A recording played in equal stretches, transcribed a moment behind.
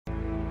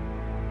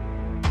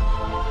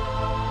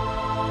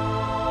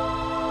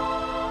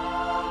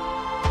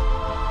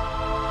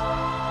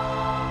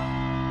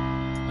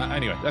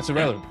Anyway, that's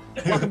irrelevant.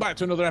 Welcome back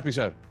to another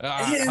episode.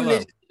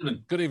 Hello.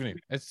 Good evening.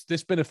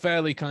 It's been a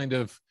fairly kind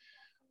of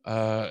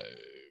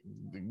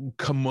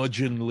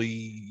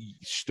curmudgeonly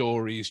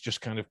stories just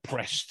kind of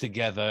pressed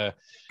together.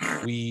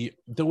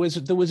 There was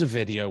a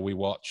video we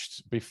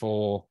watched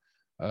before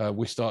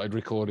we started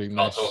recording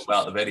Can't this. talk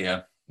about the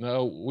video.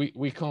 No,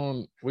 we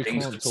can't. We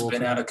Things can't could talk.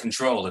 spin out of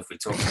control if we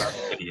talk about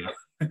the video.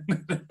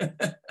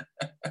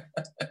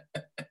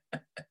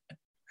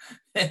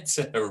 It's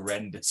a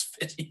horrendous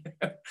video.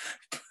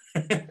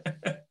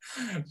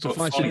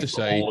 Suffice it to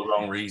say, all the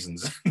wrong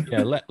reasons.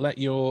 Yeah, let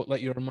your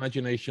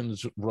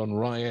imaginations run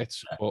riot.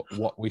 But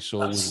what we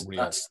saw was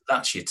real.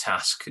 That's your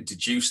task.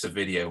 Deduce the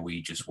video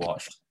we just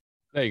watched.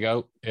 There you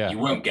go. Yeah, you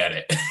won't get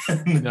it.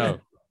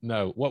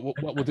 No. What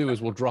we'll do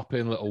is we'll drop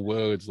in little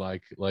words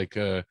like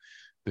the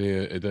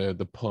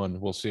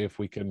pun. We'll see if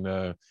we can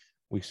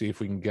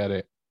get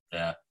it.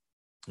 Yeah.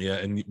 Yeah,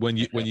 and when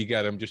you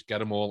get them, just get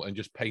them all and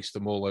just paste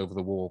them all over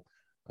the wall.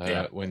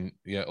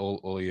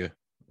 All your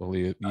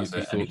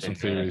thoughts and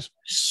theories.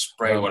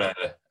 Spray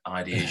whatever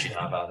ideas you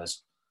have at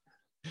us.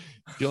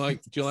 Do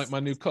you like my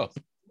new cup?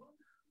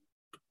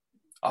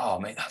 Oh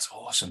mate, that's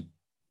awesome.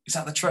 Is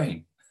that the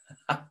train?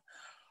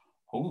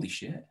 Holy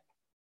shit.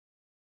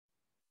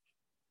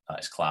 That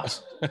is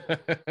class.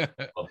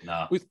 It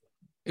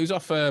was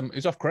off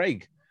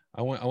Craig.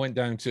 I went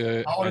down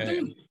to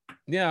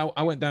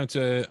I went down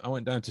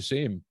to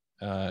see him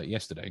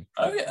yesterday.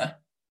 Oh yeah.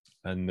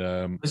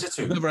 And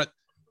visitor room.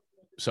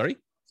 Sorry?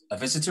 A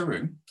visitor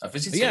room.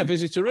 Yeah,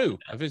 visitor room.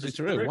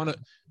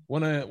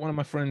 One of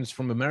my friends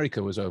from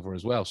America was over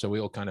as well, so we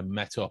all kind of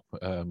met up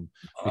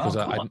because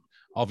I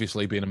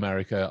obviously being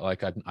America,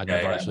 like I'd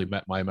never actually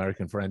met my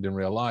American friend in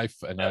real life,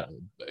 and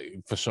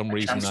for some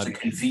reason to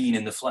convene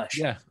in the flesh.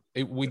 Yeah,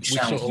 we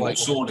sounds sort of more like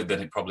sordid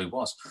than it probably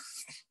was.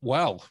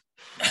 Well,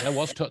 there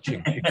was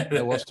touching.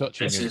 There was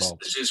touching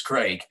involved. This is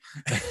Craig.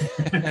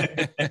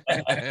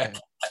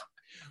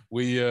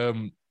 We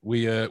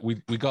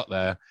got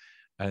there,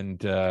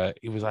 and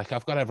he was like,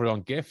 "I've got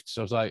everyone gifts."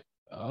 I was like,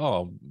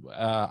 "Oh,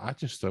 I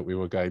just thought we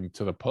were going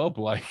to the pub.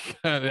 Like,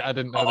 I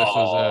didn't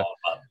know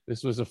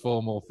this was a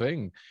formal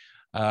thing."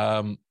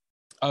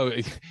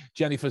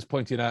 Jennifer's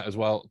pointing out as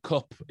well.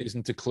 Cup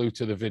isn't a clue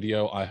to the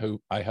video. I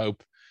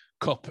hope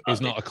cup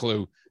is not a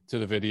clue to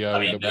the video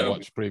that we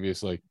watched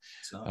previously.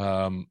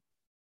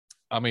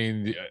 I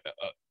mean,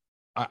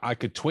 I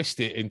could twist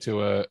it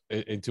into a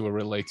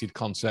related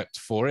concept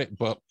for it,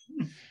 but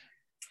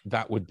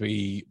that would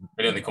be.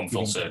 We'd only come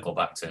full circle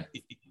back to.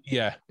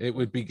 Yeah, it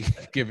would be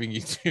giving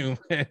you too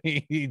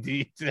many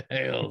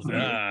details.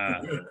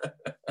 That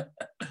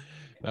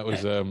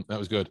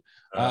was good.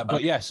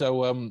 But yeah,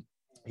 so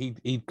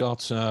he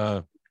got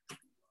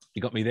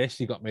me this.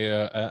 He got me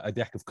a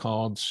deck of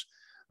cards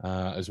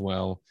as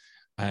well,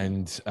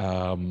 and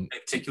a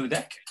particular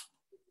deck.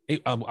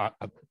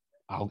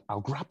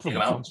 I'll grab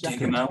them. Take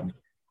them out.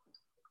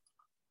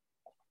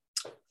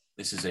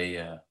 This is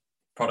a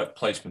product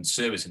placement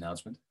service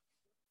announcement.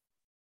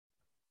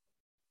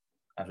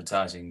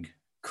 Advertising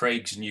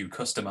Craig's new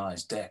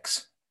customized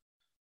decks.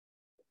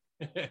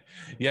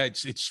 Yeah,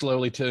 it's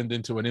slowly turned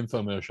into an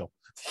infomercial.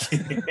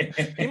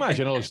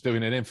 Imagine us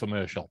doing an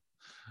infomercial.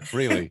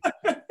 Really.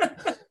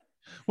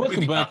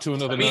 Welcome back to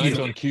another night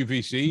on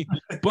QVC.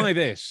 Buy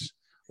this.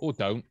 Or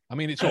don't. I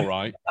mean, it's all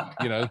right.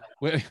 You know,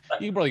 you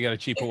can probably get a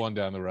cheaper one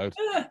down the road.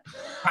 Yeah.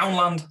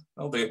 Poundland.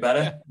 They'll do it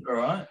better. Yeah. All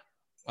right.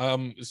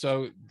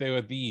 So there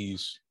were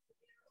these.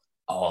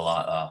 Oh, I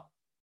like that.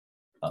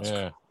 That's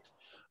cool.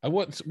 And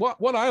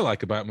what I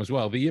like about them as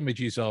well, the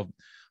images are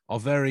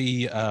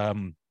very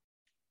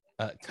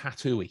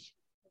tattooy.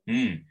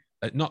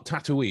 Not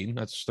Tatooine.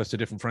 That's a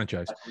different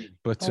franchise.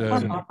 But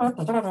no, I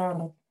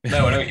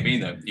know what you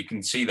mean though. You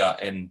can see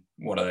that in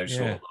one of those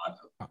sort of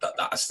like,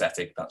 that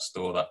aesthetic, that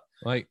store, that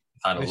like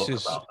kind of look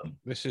about them.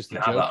 This is the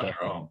Joker. That on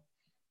your arm.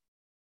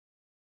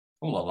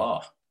 Oh la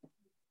la!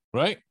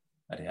 Right?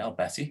 Bloody hell,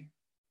 Betty.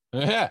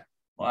 Yeah.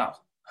 Wow.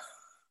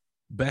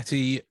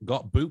 Betty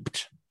got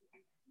booped.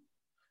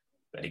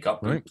 Betty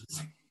got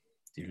booped.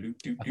 Right.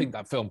 I think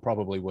that film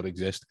probably would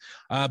exist,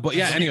 but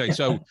yeah. Anyway,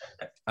 so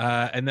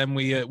and then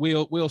we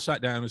all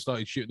sat down and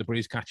started shooting the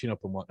breeze, catching up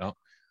and whatnot.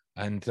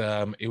 And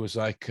it was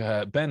like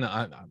Ben,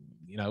 I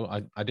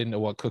didn't know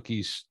what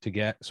cookies to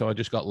get, so I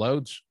just got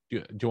loads.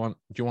 Do you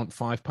want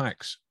 5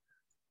 packs?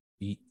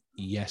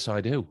 Yes,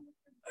 I do.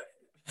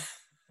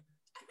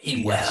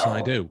 Yes,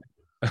 I do.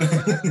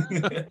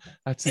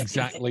 That's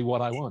exactly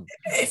what I want.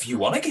 If you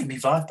want to give me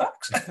 5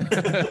 packs.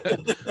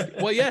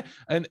 Well, yeah,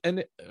 and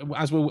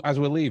as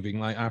we're leaving,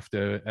 like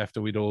after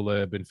we'd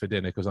all been for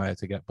dinner, because I had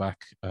to get back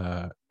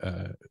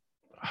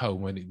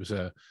home, and it was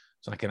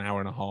it's like an hour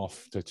and a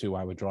half to 2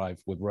 hour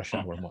drive with rush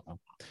hour and whatnot.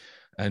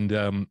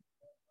 And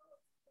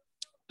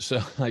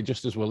so like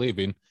just as we're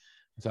leaving,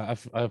 so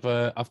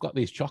I've got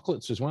these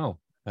chocolates as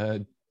well.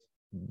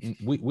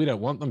 We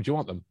don't want them. Do you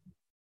want them?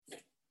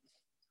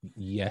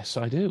 Yes,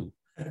 I do.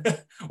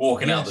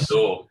 Walking out the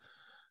door,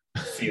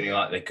 feeling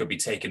like they could be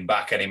taken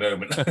back any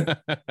moment. It's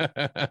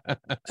a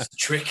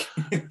trick.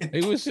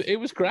 It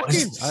was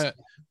cracking.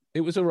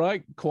 It was a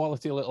right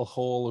quality little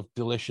haul of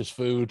delicious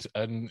food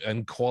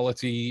and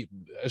quality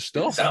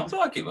stuff. It sounds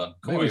like it, man.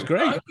 It was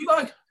great.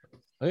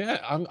 Yeah,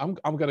 I'm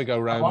going to go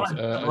round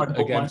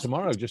again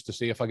tomorrow just to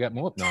see if I get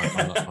more. No,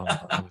 I'm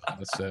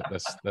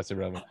not. That's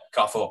irrelevant.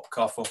 Cough up.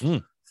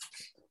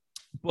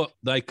 But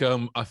like,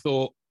 I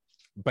thought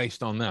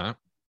based on that,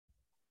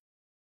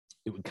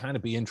 it would kind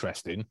of be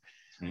interesting.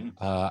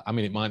 I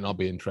mean, it might not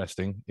be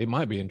interesting. It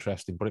might be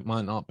interesting, but it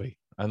might not be.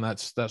 And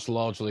that's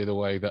largely the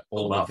way that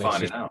all of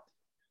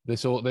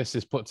this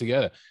is put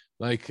together.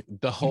 Like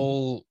the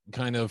whole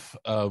kind of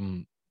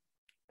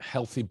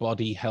healthy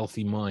body,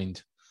 healthy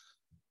mind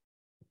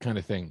kind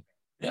of thing.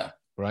 Yeah.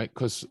 Right?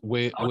 Because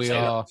we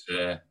are.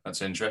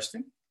 That's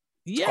interesting.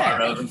 Yeah, quite a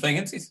relevant thing,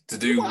 isn't it? To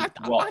do I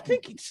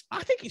think it's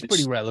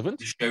pretty relevant.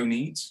 The show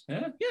needs,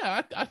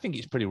 yeah. I think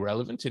it's pretty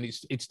relevant, and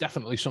it's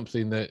definitely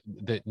something that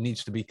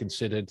needs to be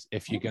considered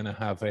if you're going to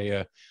have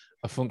a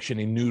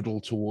functioning noodle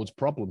towards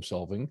problem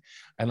solving.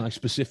 And I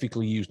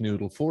specifically use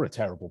noodle for a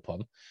terrible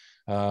pun.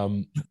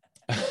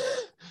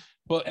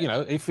 But you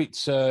know, if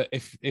it's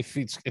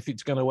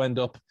going to end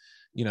up,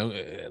 you know,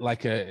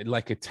 like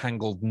a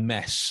tangled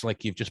mess,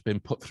 like you've just been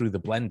put through the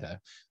blender,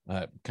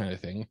 kind of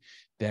thing,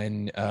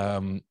 then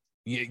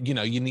you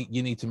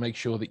need to make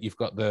sure that you've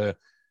got the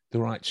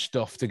right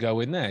stuff to go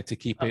in there to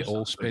keep it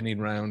all spinning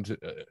round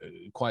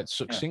quite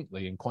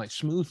succinctly and quite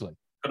smoothly.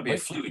 Got to be a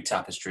fluid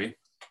tapestry.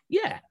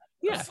 Yeah.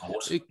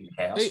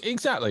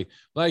 Exactly.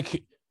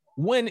 Like,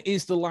 when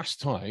is the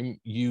last time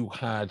you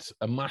had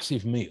a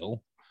massive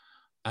meal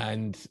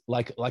and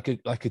like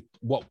a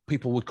what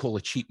people would call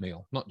a cheap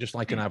meal, not just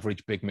like an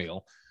average big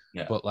meal,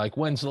 but like,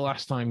 when's the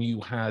last time you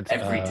had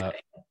every day?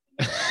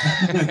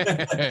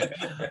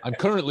 I'm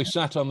currently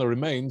sat on the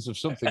remains of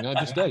something I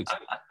just ate.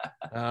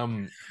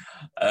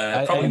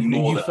 Probably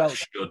more than I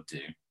should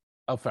do.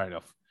 Oh, fair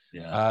enough.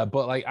 Yeah.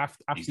 But like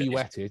after you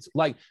ate it,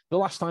 like the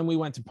last time we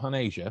went to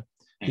Panasia,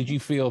 did you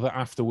feel that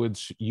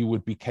afterwards you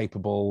would be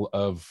capable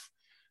of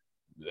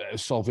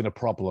solving a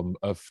problem,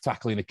 of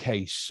tackling a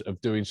case,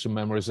 of doing some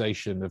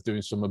memorization, of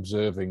doing some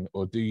observing,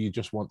 or do you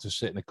just want to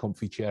sit in a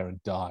comfy chair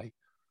and die?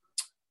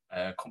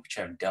 Comfy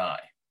chair and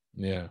die.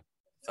 Yeah.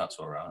 If that's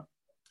all right.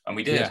 And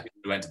we did. Yeah.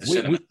 We went to the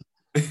cinema.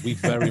 We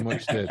very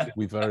much did.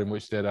 We very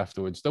much did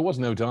afterwards. There was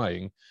no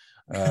dying.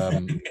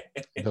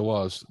 There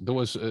was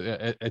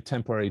a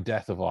temporary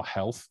death of our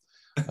health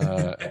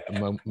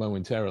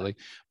momentarily,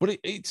 but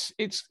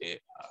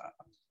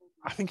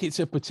I think it's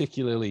a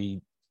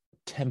particularly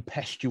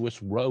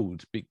tempestuous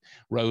road,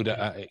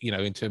 you know,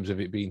 in terms of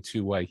it being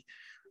two-way,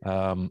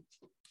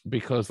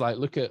 because like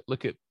look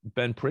at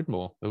Ben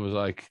Pridmore. There was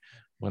like,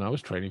 when I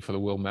was training for the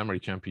World Memory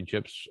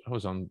Championships, I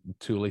was on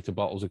 2-liter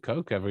bottles of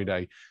Coke every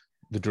day,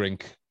 the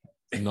drink,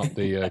 not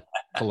the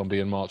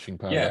Colombian marching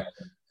powder. Yeah,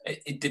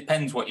 it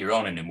depends what you're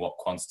on and in what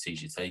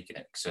quantities you're taking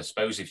it. Because I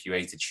suppose if you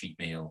ate a cheap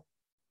meal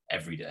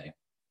every day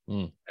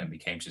and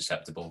became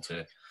susceptible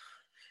to,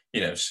 you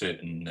know,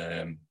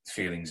 certain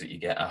feelings that you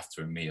get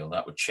after a meal,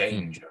 that would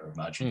change, I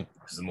imagine,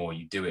 because the more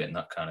you do it and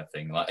that kind of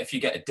thing. Like if you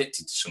get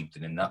addicted to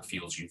something and that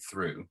fuels you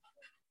through,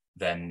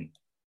 then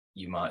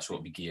you might sort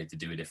of be geared to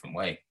do a different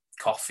way.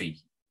 Coffee,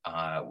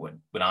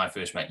 when I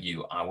first met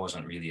you, I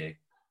wasn't really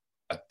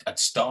I'd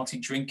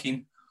started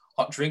drinking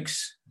hot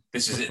drinks.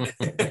 This is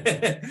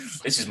it.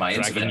 This is my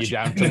dragging intervention. You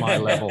down to my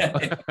level.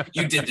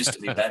 You did this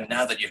to me, Ben.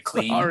 Now that you're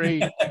clean.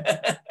 Sorry.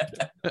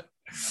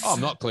 Oh,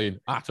 I'm not clean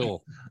at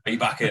all. Are you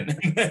back in?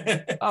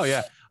 Oh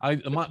yeah.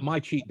 My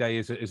cheat day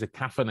is a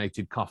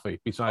caffeinated coffee.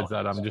 Besides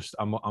that,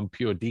 I'm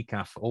pure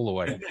decaf all the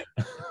way.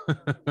 I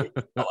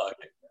like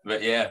it.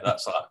 But yeah,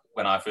 that's like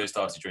when I first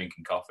started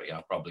drinking coffee,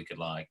 I probably could,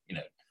 like, you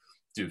know,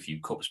 do a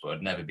few cups, but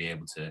I'd never be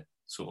able to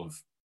sort of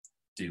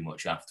do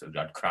much after.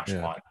 I'd crash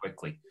quite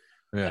quickly.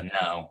 Yeah. And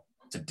now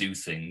to do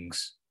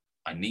things,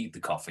 I need the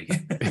coffee.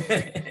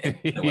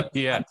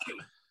 Yeah.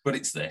 But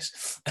it's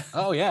this.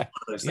 Oh yeah.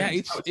 Yeah,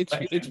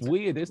 it's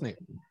weird, isn't it?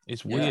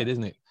 It's weird,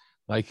 isn't it?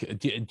 Like,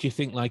 do you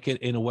think, like,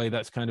 in a way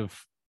that's kind of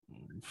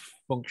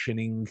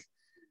functioning,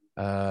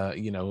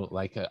 you know,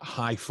 like a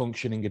high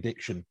functioning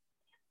addiction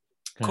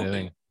kind of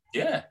thing?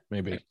 Yeah,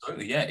 maybe.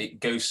 Absolutely. Yeah, it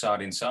goes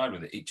side in side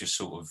with it. It just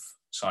sort of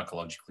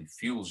psychologically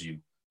fuels you,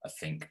 I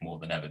think, more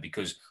than ever,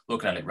 because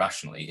looking at it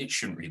rationally, it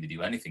shouldn't really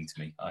do anything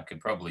to me. I could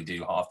probably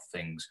do half the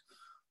things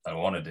I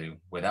want to do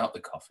without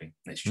the coffee.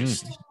 It's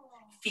just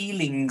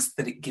feelings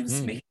that it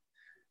gives me.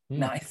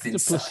 Nice.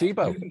 It's a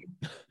placebo.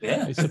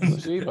 Yeah, it's a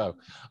placebo.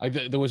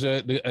 There was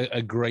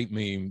a great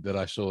meme that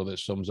I saw that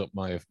sums up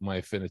my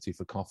affinity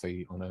for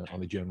coffee on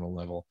a general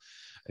level.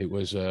 It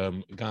was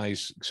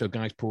guys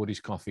poured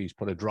his coffee, he's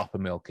put a drop of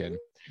milk in,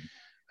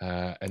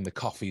 and the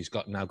coffee's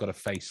now got a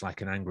face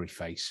like an angry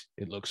face.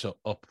 It looks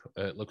up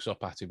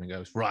at him and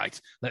goes, "Right,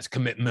 let's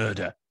commit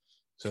murder."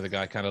 So the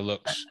guy kind of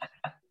looks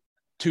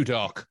too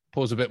dark,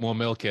 pours a bit more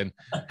milk in,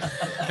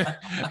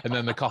 and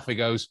then the coffee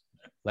goes,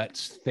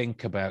 "Let's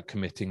think about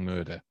committing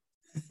murder,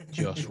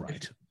 just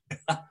right."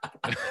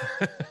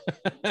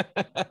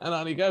 And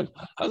on he goes.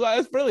 I was like,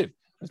 "That's brilliant.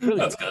 That's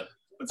brilliant. That's good.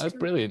 That's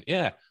brilliant."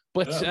 Yeah.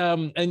 But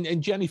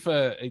and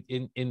Jennifer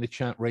in the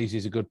chat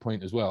raises a good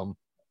point as well.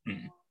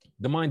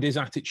 the mind is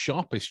at its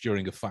sharpest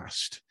during a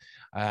fast,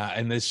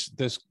 and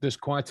there's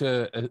quite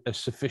a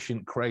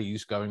sufficient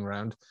craze going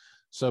around,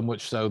 so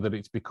much so that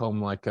it's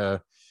become like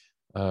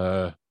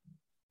I'm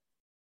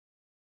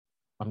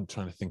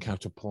trying to think how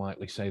to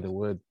politely say the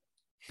word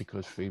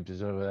because Phoebes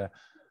is over there.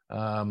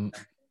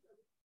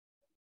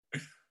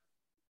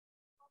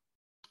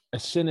 A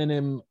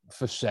synonym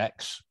for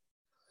sex.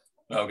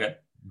 Okay.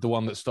 The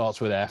one that starts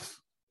with F.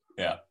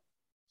 Yeah.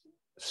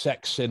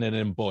 Sex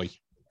synonym boy.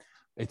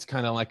 It's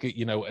kind of like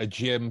a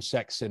gym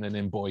sex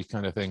synonym boy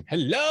kind of thing.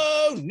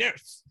 Hello,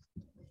 nurse.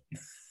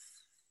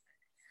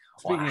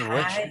 Speaking of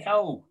which,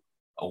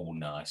 oh,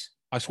 nice.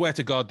 I swear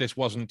to God, this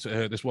wasn't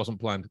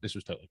planned. This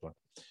was totally planned.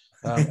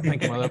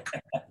 Thank you, my love.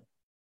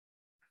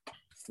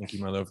 Thank you,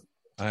 my love.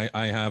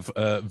 I have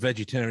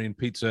vegetarian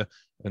pizza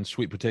and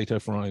sweet potato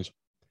fries.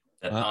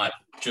 That I've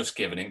just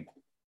given him.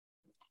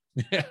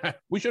 Yeah,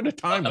 we should have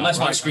timed Unless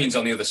that, my screen's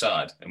on the other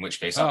side, in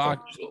which case I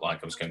just look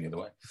like I was going the other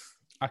way.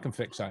 I can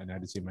fix that in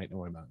editing, mate. Don't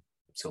worry about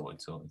it.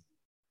 Sorted.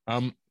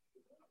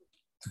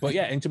 But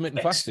yeah,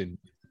 intermittent fasting,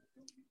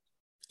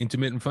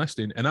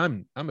 and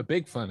I'm a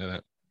big fan of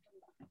that.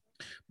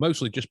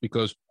 Mostly just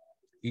because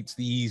it's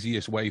the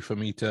easiest way for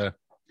me to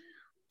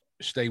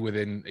stay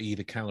within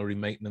either calorie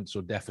maintenance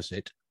or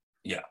deficit.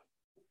 Yeah.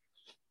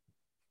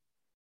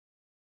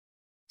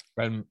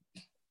 And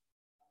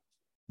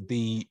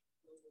the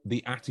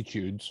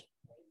attitudes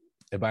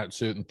about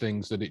certain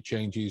things that it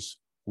changes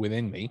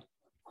within me,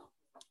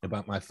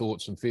 about my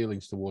thoughts and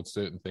feelings towards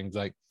certain things.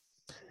 Like,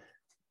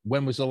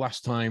 when was the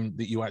last time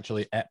that you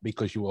actually ate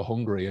because you were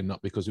hungry and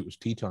not because it was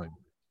tea time?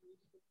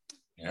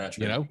 Yeah,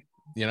 true.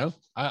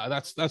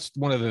 That's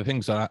one of the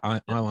things that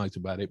I liked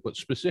about it. But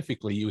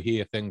specifically, you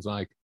hear things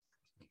like,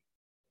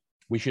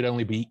 we should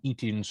only be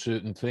eating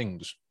certain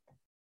things.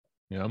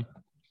 Have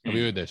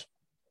you heard this?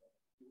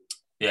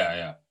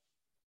 Yeah.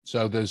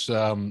 So there's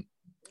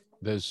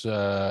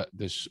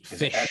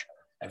fish.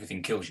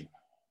 Everything kills you.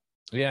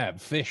 Yeah,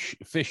 fish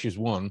is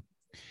one,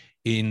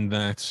 in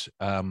that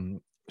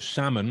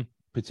salmon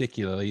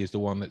particularly is the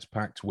one that's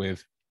packed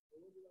with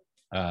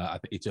I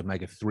think it's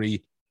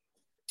omega-3,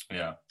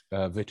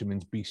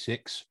 vitamins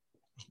B6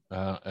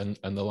 and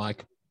the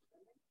like.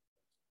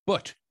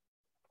 But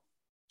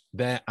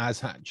there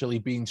has actually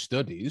been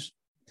studies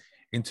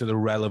into the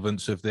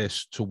relevance of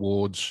this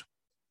towards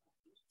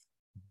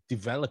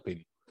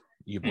developing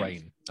your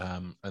brain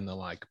and the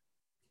like.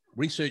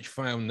 Research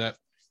found that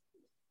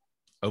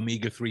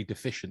omega-3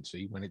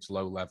 deficiency, when it's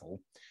low level,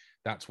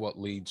 that's what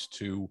leads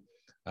to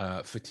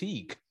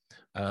fatigue,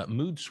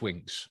 mood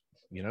swings,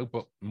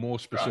 but more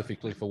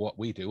specifically for what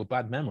we do, a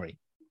bad memory.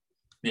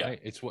 Yeah.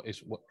 Right?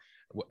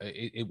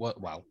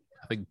 Well,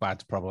 I think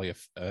bad's probably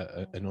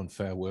an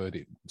unfair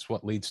word. It's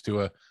what leads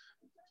to a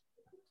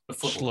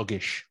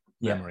sluggish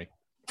memory.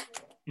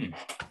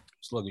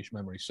 Sluggish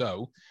memory.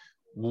 So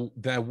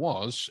there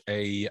was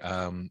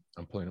I'm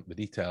pulling up the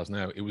details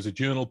now. It was a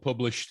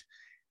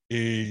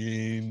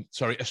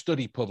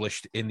study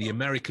published in the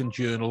American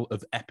Journal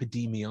of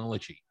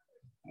Epidemiology,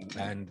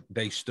 and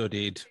they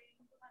studied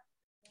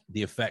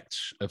the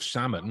effects of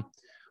salmon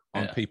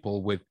on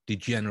people with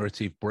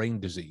degenerative brain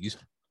disease,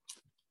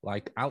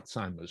 like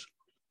Alzheimer's.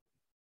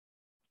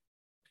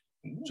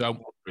 So,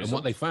 and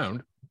what they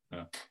found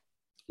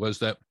was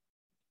that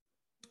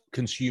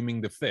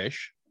consuming the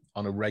fish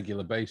on a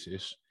regular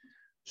basis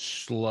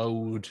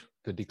slowed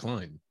the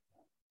decline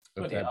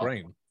of their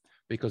brain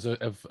because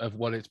of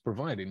what it's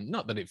providing.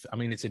 Not that it's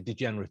a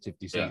degenerative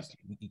disease.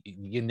 Yeah.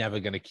 You're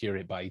never going to cure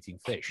it by eating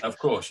fish. Of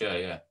course,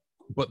 yeah.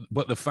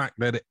 But the fact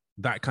that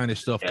that kind of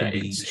stuff can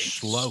be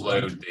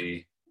slowed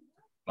the,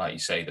 like you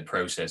say, the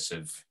process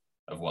of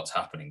what's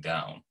happening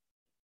down.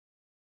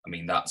 I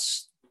mean,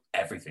 that's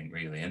everything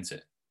really, isn't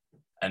it?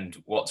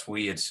 And what's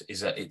weird is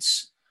that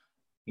it's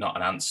not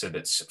an answer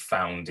that's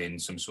found in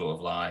some sort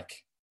of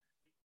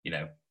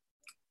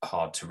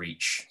hard to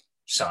reach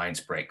science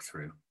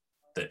breakthrough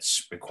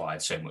that's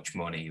required so much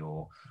money,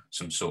 or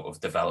some sort of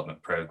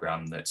development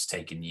program that's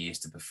taken years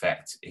to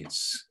perfect.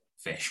 It's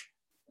fish.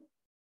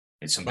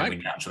 It's something we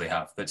naturally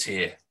have that's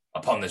here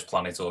upon this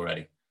planet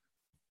already.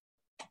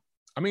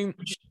 I mean,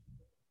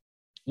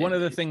 one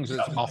of the things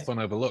that's often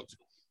overlooked,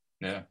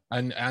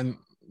 and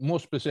more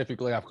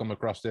specifically, I've come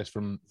across this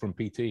from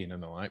PT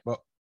and the like, but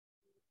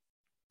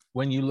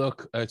when you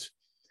look at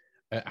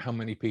how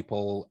many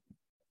people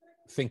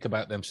think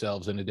about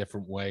themselves in a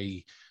different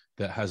way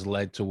that has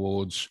led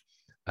towards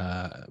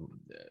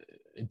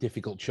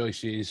difficult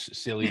choices,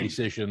 silly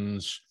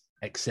decisions,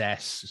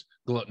 excess,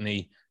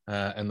 gluttony,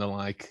 and the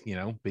like,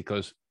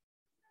 because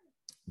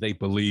they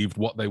believed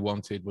what they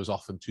wanted was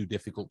often too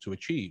difficult to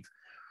achieve.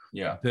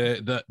 Yeah.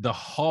 The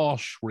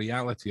harsh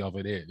reality of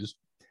it is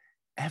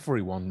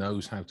everyone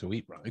knows how to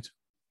eat right.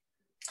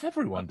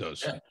 Everyone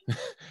does. Yeah.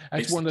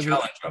 It's one of the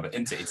challenge of it,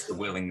 isn't it? It's the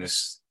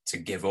willingness to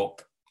give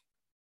up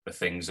the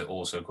things that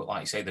also,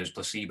 like you say, those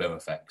placebo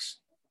effects.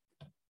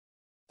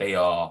 They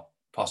are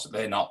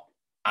they're not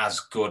as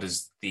good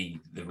as the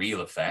real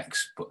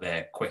effects, but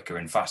they're quicker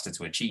and faster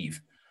to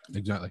achieve.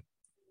 Exactly.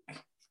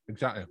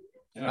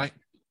 Yeah.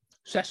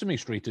 Sesame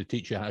Street to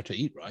teach you how to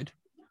eat right.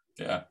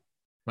 Yeah.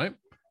 Right.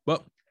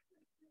 But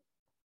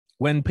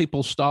when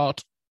people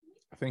start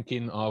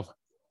thinking of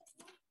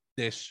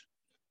this,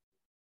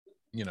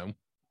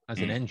 as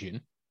an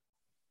engine,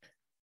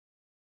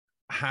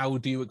 how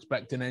do you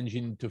expect an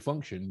engine to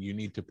function? You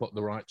need to put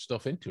the right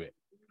stuff into it.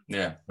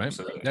 Yeah, right.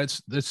 Absolutely.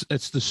 That's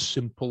the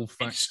simple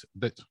fact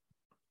that.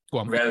 Go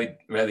on.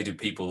 Rarely do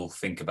people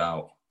think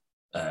about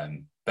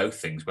both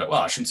things. But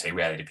I shouldn't say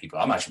rarely do people.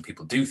 I imagine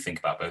people do think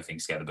about both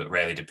things together, but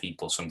rarely do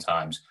people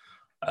sometimes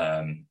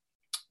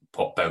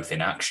put both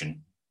in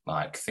action.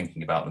 Like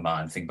thinking about the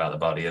mind, think about the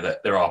body.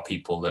 There are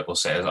people that will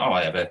say, "Oh,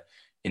 I have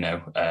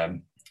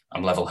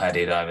I'm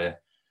level-headed. I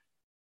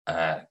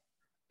have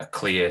a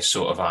clear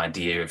sort of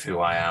idea of who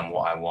I am,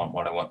 what I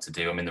want to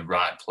do. I'm in the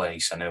right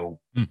place. I know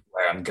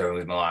where I'm going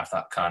with my life,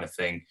 that kind of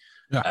thing."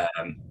 Yeah.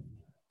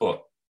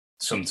 But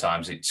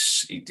sometimes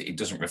it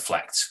doesn't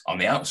reflect on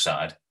the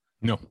outside.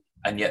 No.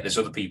 And yet there's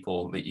other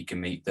people that you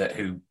can meet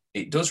who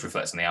it does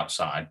reflect on the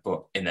outside,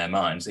 but in their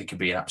minds, they could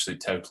be an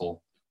absolute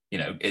total,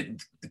 the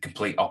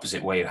complete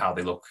opposite way of how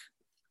they look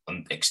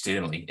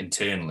externally.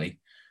 Internally,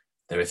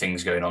 there are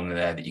things going on in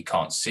there that you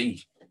can't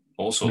see.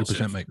 All sorts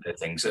of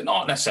things that are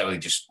not necessarily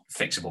just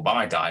fixable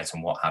by diet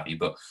and what have you.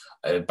 But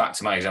back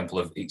to my example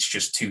of it's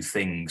just two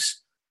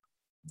things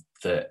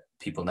that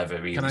people never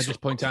really. Can I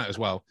just point out as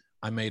well?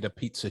 I made a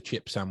pizza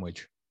chip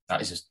sandwich.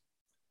 That is just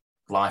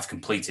life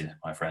completed,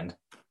 my friend.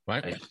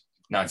 Right.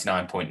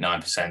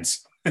 99.9%.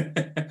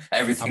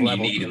 Everything you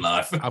need in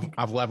life.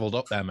 I've leveled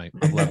up there, mate.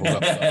 I've leveled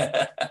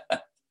up.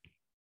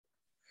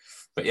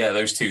 But yeah,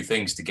 those two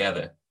things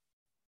together,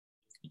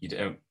 you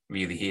don't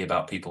really hear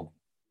about people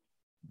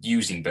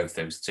using both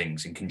those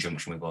things in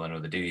conjunction with one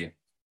another, do you?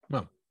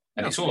 No.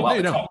 And it's all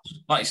about the cogs.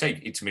 Like you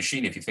say, it's a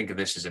machine. If you think of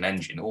this as an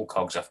engine, all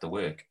cogs have to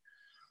work.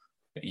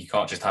 You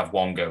can't just have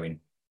one going.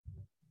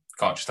 You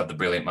can't just have the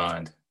brilliant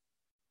mind.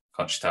 You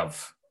can't just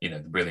have,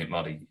 the brilliant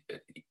body.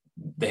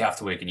 They have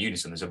to work in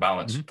unison. There's a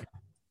balance. Mm-hmm.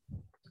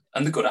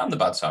 And the good and the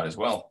bad side as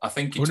well. I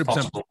think it's 100%.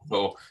 Possible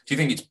for... Do you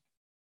think it's,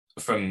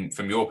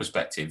 from your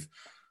perspective,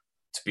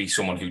 to be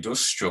someone who does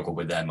struggle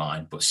with their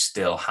mind but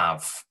still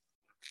have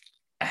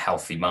a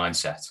healthy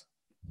mindset?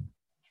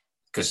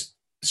 Because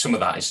some of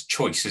that is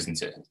choice,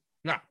 isn't it?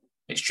 Yeah.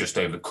 It's just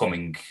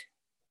overcoming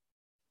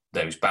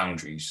those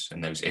boundaries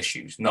and those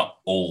issues. Not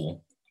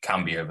all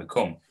can be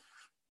overcome.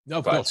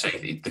 No, but I'd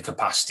say the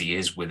capacity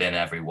is within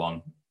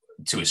everyone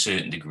to a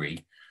certain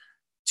degree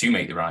to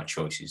make the right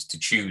choices, to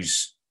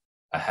choose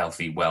a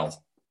healthy,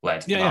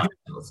 well-led mind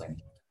sort of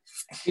thing.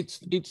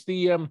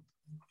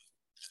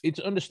 It's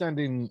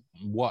understanding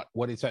what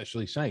it's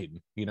actually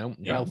saying,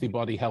 Healthy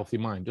body, healthy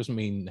mind doesn't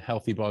mean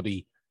healthy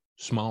body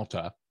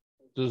smarter,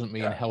 doesn't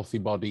mean healthy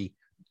body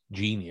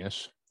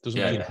genius, doesn't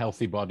mean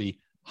healthy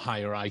body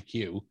higher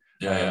IQ.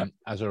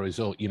 As a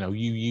result, you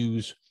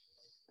use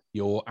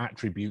your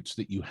attributes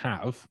that you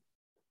have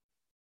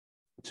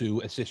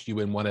to assist you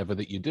in whatever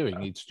that you're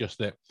doing. It's just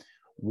that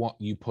what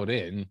you put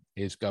in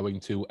is going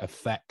to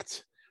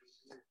affect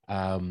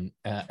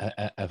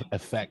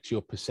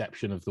your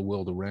perception of the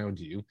world around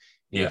you.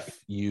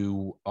 If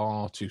you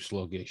are too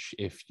sluggish,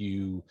 if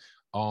you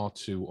are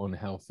too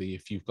unhealthy,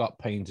 if you've got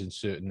pains in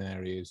certain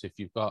areas, if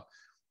you've got,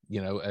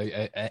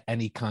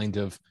 any kind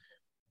of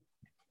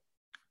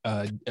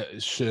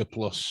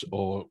surplus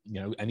or,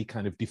 any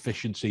kind of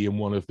deficiency in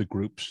one of the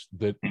groups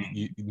that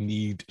you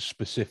need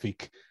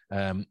specific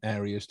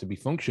areas to be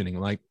functioning.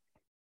 Like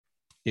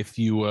if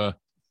you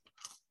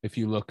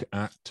look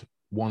at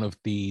one of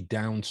the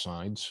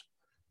downsides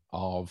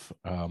of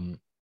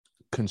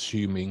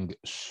consuming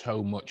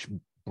so much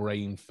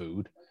brain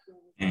food,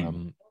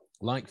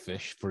 like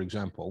fish, for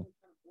example,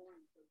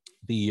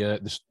 the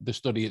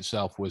study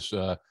itself was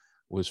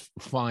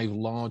 5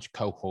 large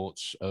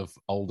cohorts of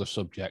older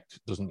subjects.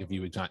 Doesn't give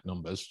you exact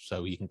numbers,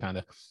 so you can kind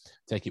of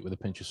take it with a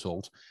pinch of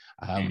salt.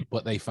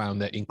 But they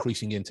found that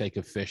increasing intake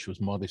of fish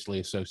was modestly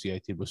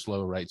associated with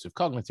slower rates of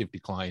cognitive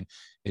decline,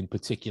 in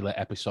particular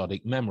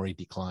episodic memory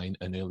decline,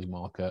 an early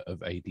marker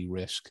of AD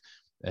risk.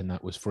 And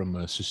that was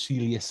from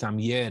Cecilia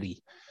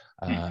Samieri,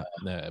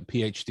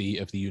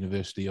 PhD of the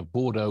University of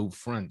Bordeaux,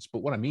 France. But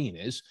what I mean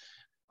is,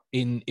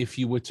 if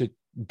you were to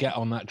get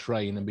on that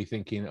train and be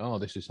thinking, oh,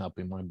 this is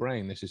helping my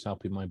brain,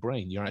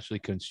 you're actually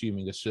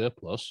consuming a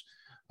surplus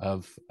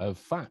of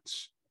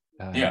fats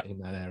in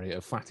that area,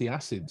 of fatty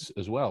acids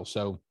as well.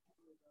 So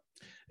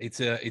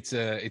it's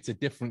a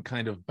different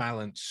kind of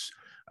balanced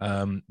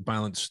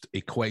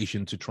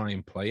equation to try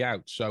and play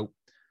out. So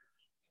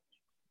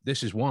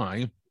this is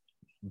why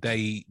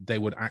they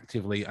would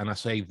actively, and I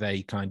say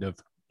they kind of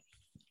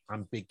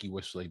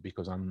ambiguously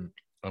because I'm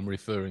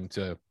referring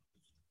to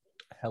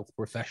health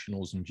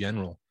professionals in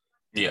general.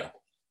 Yeah.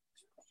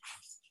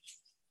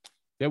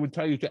 They would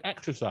tell you to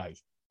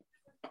exercise.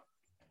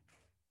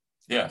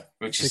 Yeah,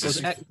 which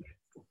is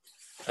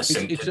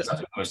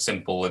a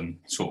simple and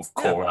sort of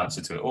core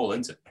answer to it all,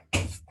 isn't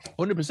it?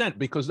 100%,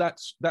 because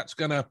that's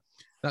gonna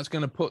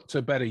put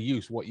to better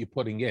use what you're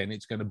putting in.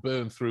 It's going to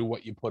burn through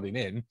what you're putting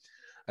in,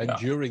 and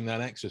during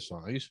that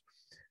exercise,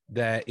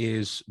 there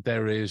is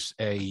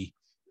a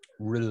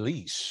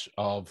release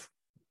of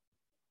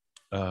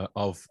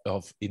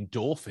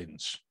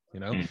endorphins,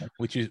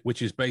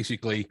 which is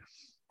basically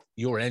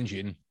your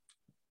engine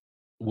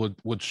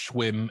would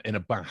swim in a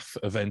bath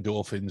of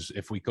endorphins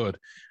if we could.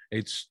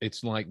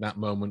 It's like that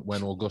moment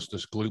when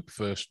Augustus Gloop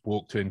first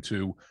walked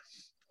into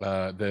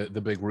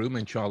the big room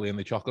in Charlie and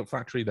the Chocolate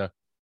Factory. There,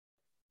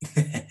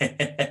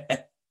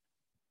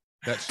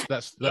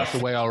 that's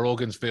the way our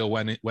organs feel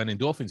when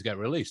endorphins get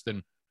released.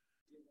 And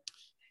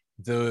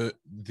the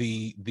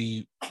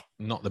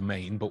not the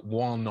main, but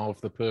one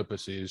of the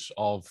purposes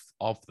of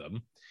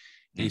them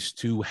is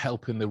to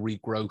help in the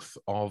regrowth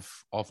of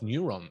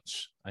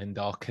neurons and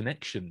our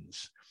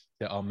connections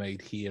that are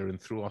made here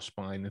and through our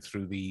spine and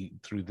through the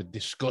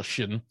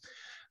discussion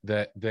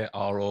that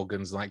our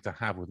organs like to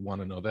have with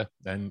one another.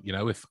 And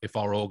if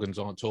our organs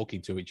aren't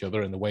talking to each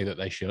other in the way that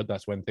they should,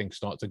 that's when things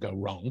start to go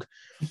wrong,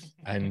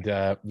 and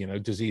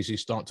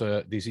diseases start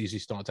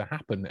to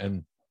happen.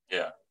 And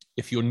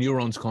if your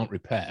neurons can't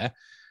repair,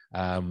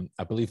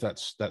 I believe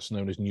that's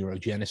known as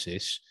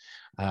neurogenesis.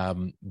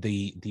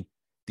 The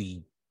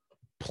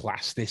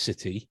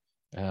plasticity,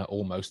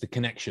 almost the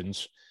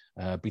connections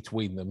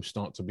between them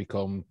start to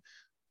become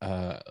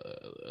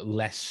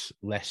less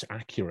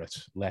accurate,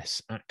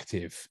 less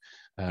active.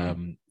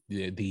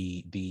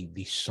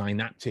 The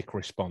synaptic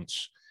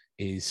response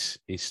is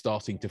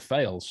starting to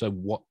fail. So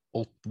what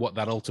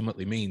that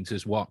ultimately means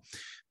is what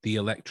the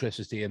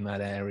electricity in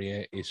that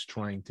area is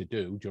trying to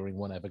do during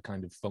whatever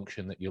kind of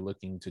function that you're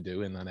looking to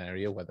do in that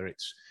area, whether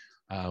it's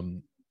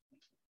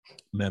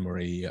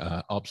memory,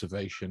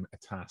 observation, a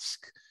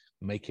task,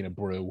 making a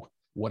brew,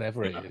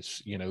 whatever it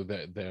is,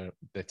 the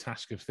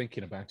task of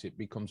thinking about it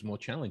becomes more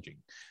challenging.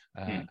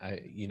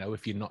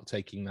 If you're not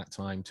taking that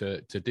time to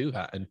do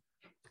that. And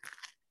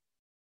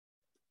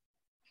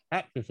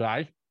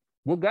exercise,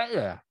 we'll get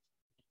there.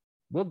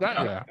 One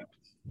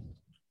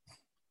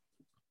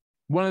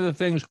of the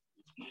things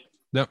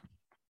that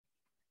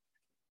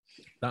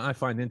I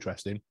find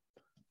interesting,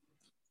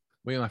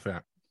 what are you laughing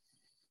at?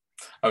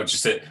 Oh,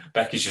 just it.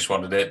 Becky's just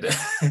wanted it,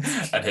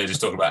 and her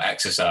just talking about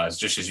exercise,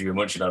 just as you were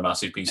munching on a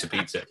massive piece of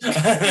pizza.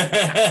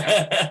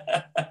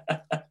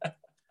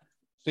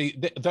 See,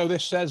 though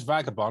this says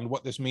vagabond,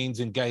 what this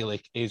means in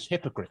Gaelic is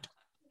hypocrite.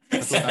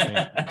 That's what that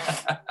means.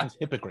 It's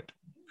hypocrite.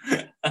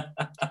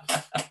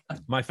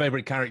 My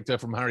favorite character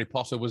from Harry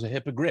Potter was a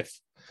hippogriff,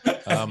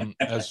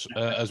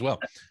 as well.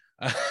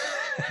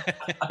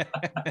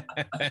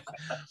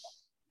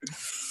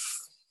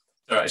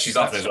 All right, she's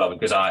laughing as well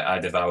because I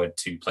devoured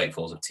 2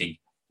 platefuls of tea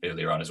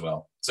earlier on as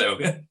well. So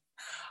good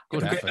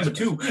effort. Number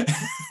 2.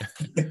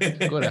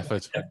 Good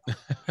effort.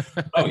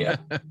 Oh yeah.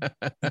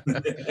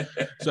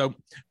 So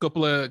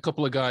couple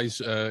of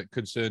guys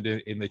concerned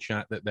in the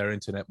chat that their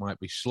internet might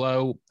be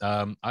slow.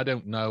 I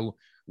don't know.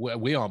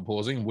 We aren't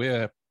pausing.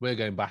 We're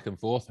going back and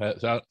forth.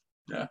 So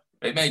yeah,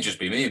 it may just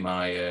be me,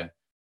 my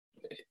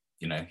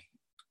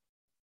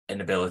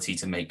inability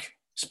to make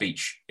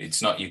speech. It's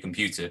not your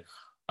computer.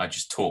 I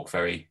just talk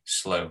very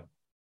slow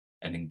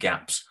and in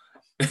gaps.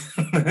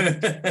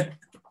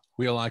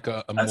 We are like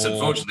That's more,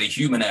 unfortunately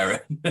human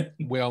error.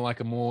 We are like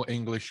a more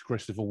English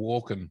Christopher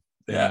Walken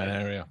in that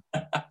area.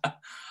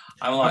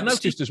 I've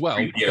noticed as well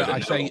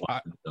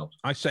that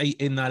I say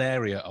in that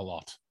area a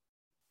lot.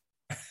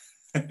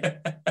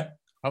 Now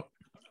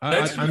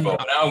I'm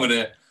going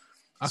to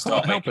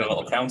start making a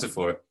little counter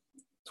for it.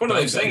 It's one of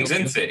those things,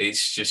 isn't it?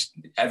 It's just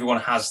everyone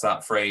has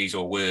that phrase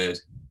or word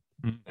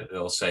that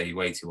they'll say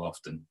way too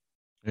often.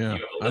 Yeah,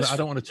 I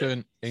don't want to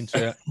turn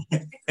into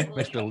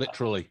Mr.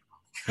 Literally,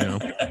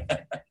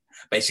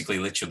 Basically,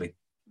 literally,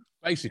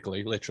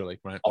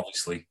 right?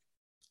 Obviously.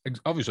 I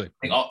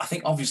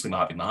think obviously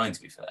might be mine,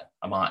 to be fair.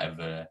 I might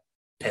have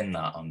pinned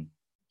that on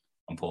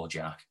poor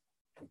Jack.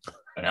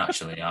 And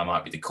actually, I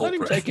might be the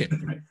culprit. Let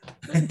him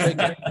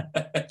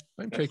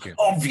take it.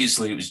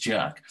 Obviously, it was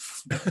Jack.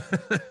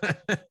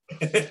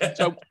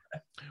 So,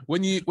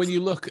 when you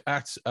look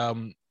at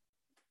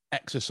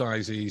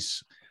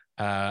exercises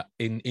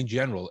in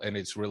general and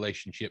its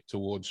relationship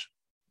towards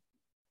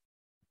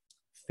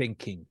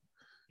thinking,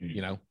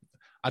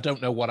 I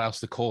don't know what else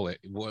to call it.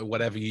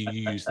 Whatever you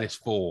use this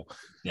for,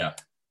 yeah.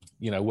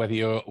 Whether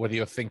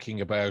you're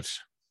thinking about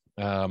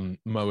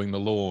mowing the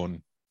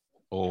lawn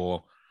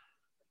or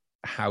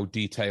how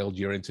detailed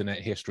your internet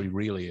history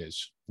really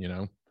is,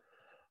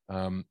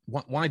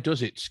 why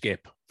does it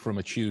skip from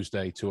a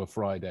Tuesday to a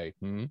Friday?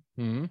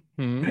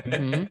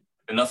 Nothing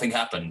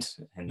happened.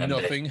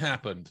 Nothing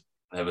happened.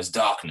 There was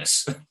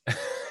darkness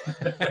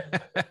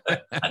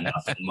and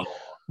nothing more.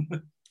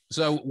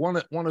 So one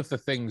of the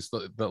things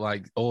that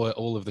like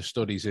all of the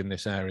studies in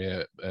this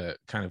area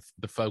kind of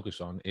the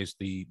focus on is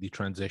the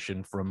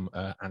transition from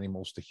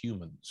animals to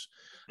humans,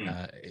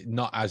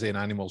 not as in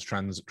animals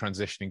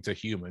transitioning to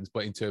humans,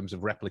 but in terms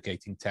of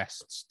replicating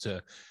tests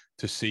to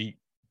see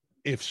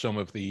if some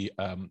of the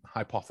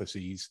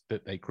hypotheses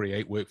that they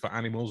create work for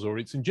animals or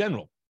it's in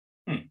general.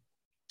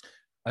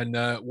 And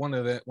one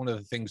of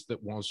the things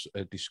that was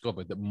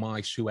discovered, that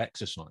mice who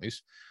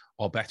exercise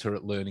are better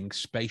at learning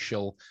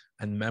spatial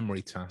and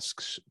memory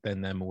tasks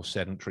than their more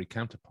sedentary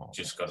counterparts.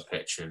 Just got a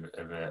picture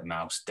of a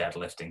mouse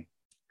deadlifting.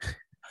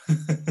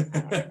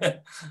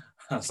 I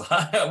was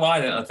like, why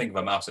didn't I think of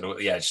a mouse?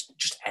 Yeah,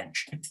 just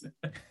hench.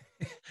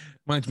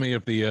 Reminds me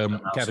of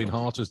the Kevin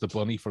Hart as the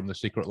bunny from The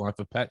Secret Life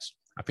of Pets.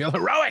 I feel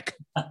heroic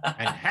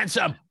and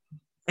handsome.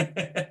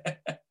 Well,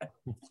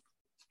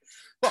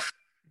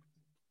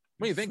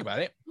 when you think about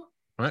it,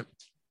 right?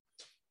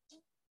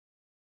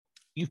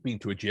 You've been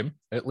to a gym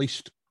at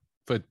least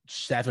for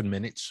 7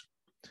 minutes.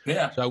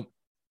 Yeah. So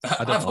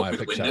I don't know why I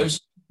picked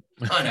windows.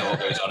 I know what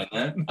goes on in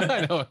there.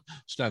 I know.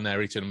 Stand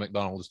there eating a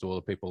McDonald's to all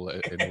the people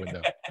in the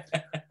window.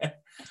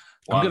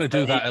 I'm going to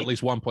do that at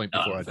least one point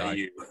before I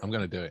die. I'm going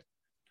to do it.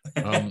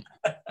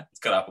 It's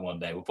got to happen one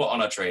day. We'll put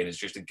on our trainers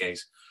just in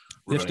case.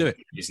 Let's do it.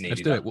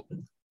 Let's do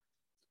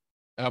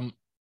it.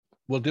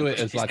 We'll do it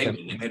as like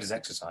it made us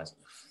exercise.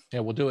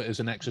 Yeah, we'll do it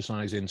as an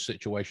exercise in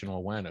situational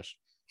awareness.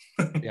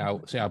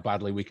 See how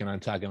badly we can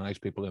antagonize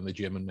people in the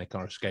gym and make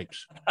our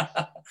escapes.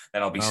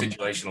 Then I'll be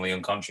situationally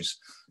unconscious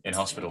in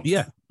hospital.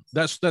 Yeah,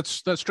 that's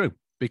true,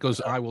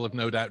 because I will have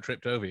no doubt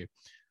tripped over you.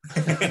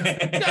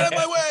 Get out of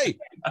my way!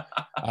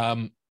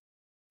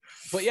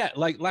 But yeah,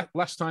 like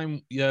last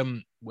time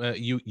where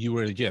you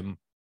were in a gym,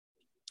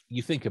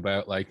 you think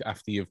about like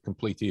after you've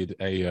completed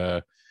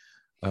a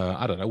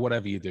I don't know,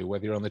 whatever you do,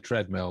 whether you're on the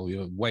treadmill,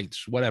 your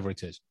weights, whatever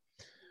it is.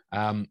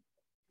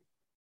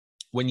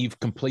 When you've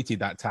completed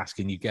that task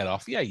and you get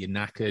off, yeah, you're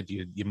knackered,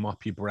 you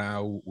mop your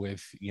brow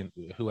with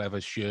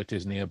whoever's shirt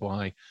is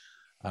nearby.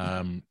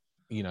 You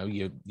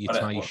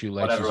tie your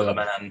shoelaces up.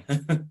 Man.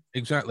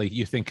 Exactly.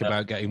 You think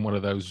about getting one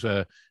of those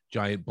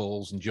giant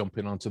balls and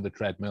jumping onto the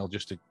treadmill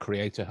just to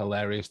create a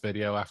hilarious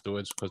video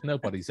afterwards, because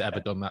nobody's ever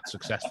done that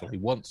successfully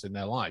once in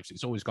their lives.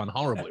 It's always gone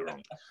horribly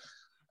wrong.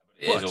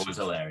 It is always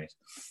hilarious.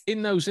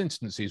 In those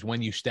instances,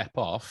 when you step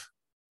off,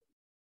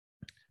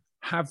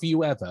 have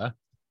you ever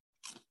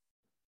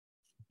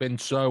been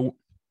so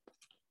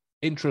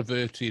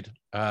introverted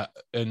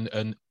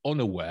and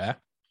unaware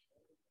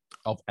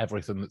of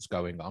everything that's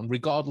going on,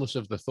 regardless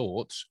of the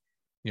thoughts,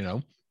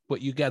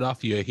 but you get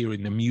off, you're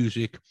hearing the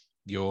music,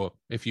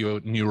 if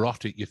you're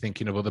neurotic, you're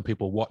thinking of other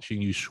people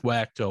watching you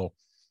sweat, or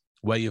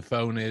where your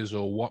phone is,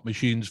 or what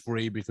machine's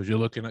free because you're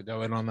looking at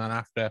going on that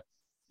after.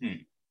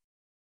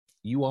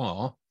 You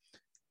are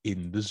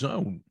in the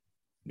zone.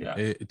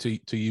 Yeah.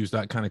 To use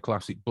that kind of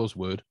classic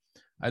buzzword.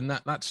 And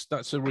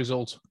that's a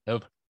result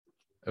of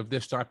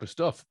this type of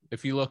stuff.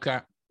 If you look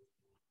at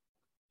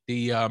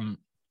the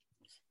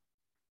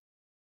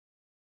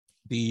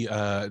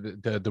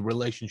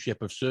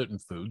relationship of certain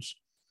foods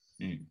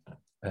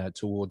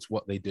towards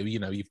what they do,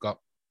 you've got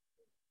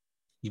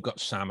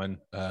salmon.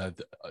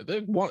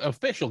 A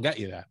fish will get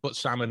you there, but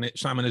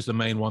salmon is the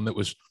main one that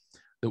was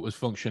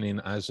functioning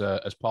as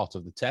part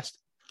of the test.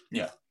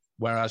 Yeah.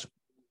 Whereas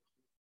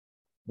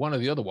one of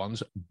the other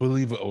ones,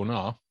 believe it or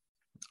not,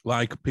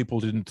 like people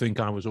didn't think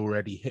I was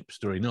already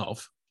hipster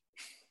enough,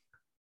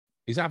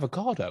 is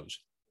avocados.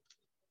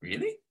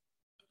 Really?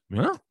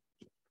 Yeah.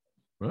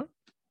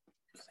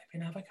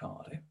 Flipping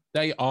avocado.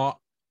 They are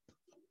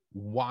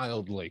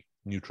wildly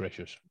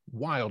nutritious.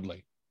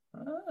 Wildly.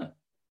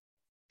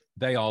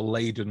 They are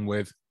laden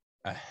with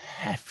a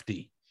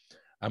hefty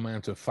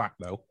amount of fat,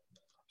 though.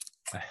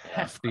 A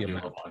hefty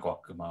amount.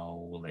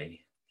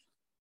 Guacamole.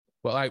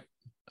 Well,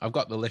 I've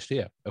got the list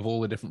here of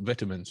all the different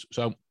vitamins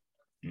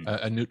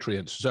and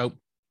nutrients. So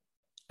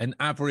an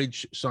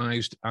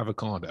average-sized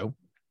avocado,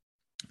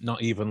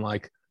 not even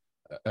like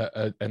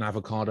an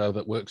avocado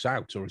that works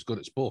out or is good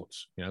at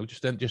sports,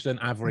 just an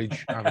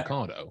average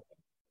avocado.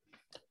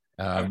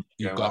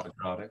 You've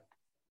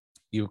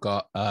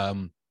got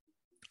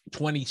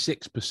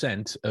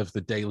 26% of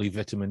the daily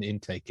vitamin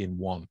intake in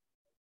one.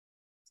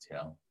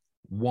 Yeah.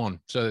 One.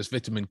 So there's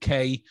vitamin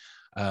K,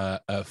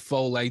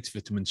 folate,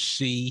 vitamin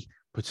C,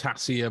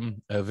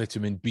 potassium,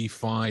 vitamin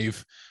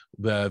B5,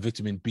 the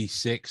vitamin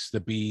B6. The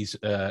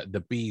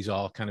B's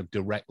are kind of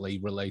directly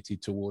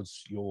related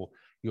towards your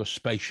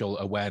spatial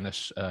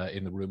awareness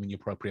in the room and your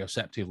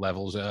proprioceptive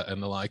levels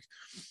and the like.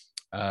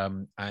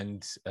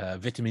 And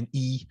vitamin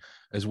E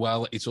as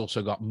well. It's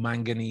also got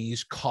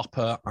manganese,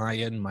 copper,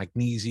 iron,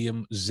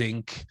 magnesium,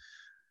 zinc.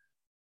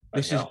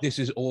 This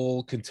is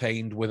all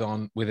contained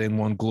within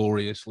one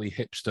gloriously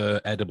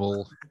hipster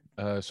edible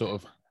sort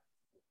of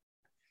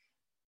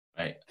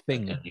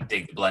thing. You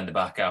dig the blender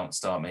back out and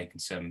start making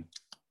some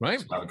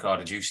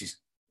avocado juices.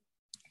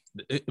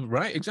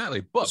 Right,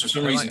 exactly. But for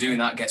some reason, doing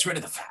that gets rid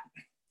of the fat.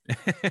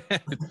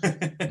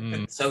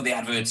 So the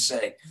adverts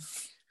say.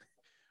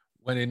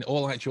 When in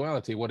all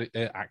actuality,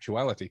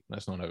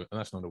 that's not a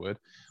word.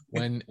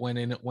 When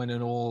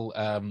in all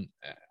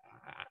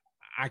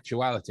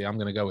actuality, I'm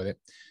going to go with it.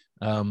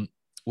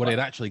 What it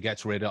actually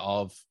gets rid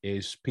of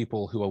is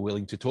people who are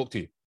willing to talk to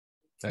you.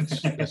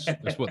 That's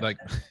what that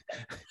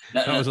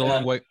was a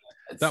long way.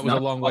 That was a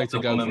long way to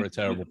go for a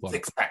terrible plan.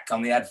 Six pack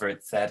on the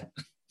advert said.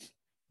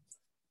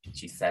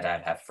 She said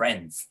I'd have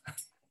friends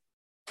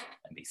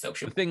and be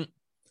social.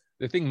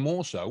 The thing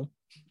more so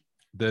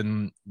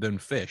than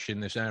fish in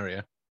this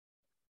area.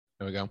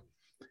 There we go.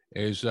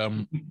 is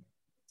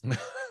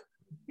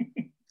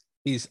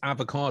these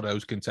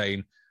avocados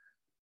contain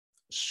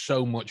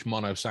so much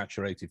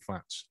monosaturated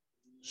fats,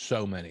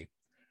 so many.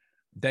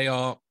 They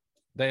are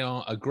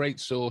a great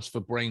source for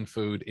brain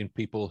food in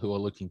people who are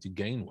looking to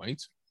gain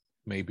weight.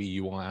 Maybe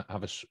you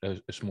have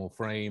a small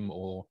frame,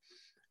 or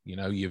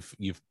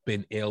you've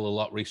been ill a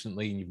lot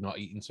recently and you've not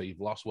eaten, so you've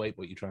lost weight,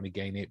 but you're trying to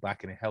gain it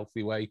back in a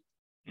healthy way.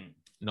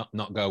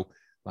 Not go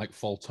like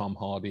full Tom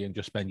Hardy and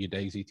just spend your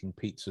days eating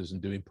pizzas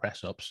and doing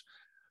press ups.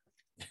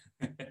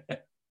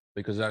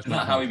 Because that's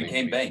not how he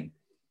became Bane.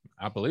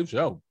 I believe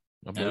so.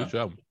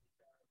 So.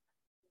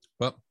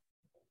 But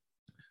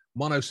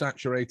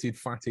monosaturated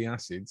fatty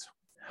acids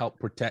help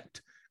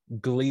protect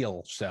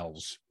glial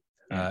cells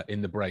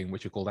in the brain,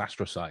 which are called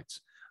astrocytes,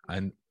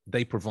 and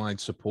they provide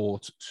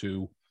support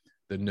to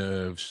the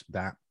nerves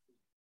that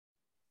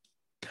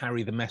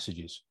carry the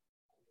messages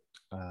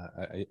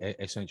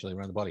essentially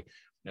around the body.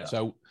 Yeah.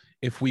 So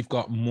if we've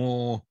got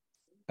more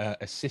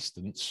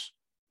assistance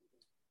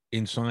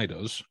inside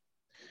us,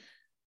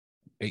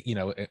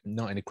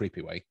 not in a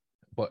creepy way,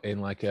 but in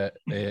like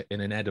in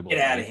an edible Get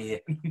out of here.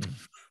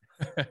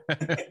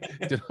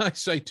 Did I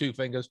say two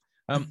fingers?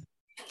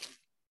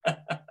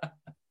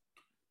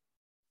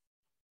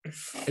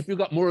 If you've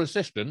got more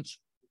assistance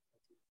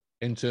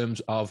in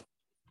terms of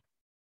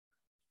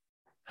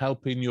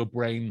helping your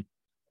brain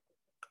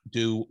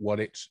do what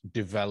it's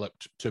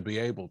developed to be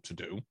able to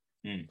do,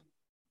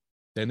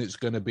 then it's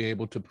going to be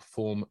able to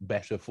perform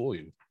better for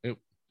you.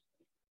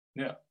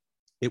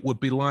 It would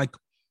be like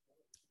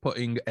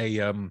putting a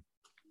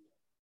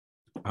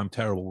I'm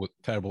terrible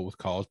with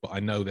cars, but I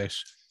know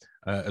this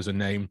as a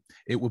name.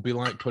 It would be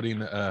like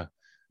putting a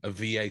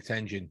V8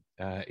 engine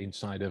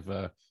inside of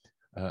a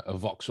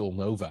Vauxhall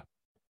Nova.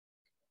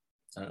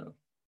 Oh.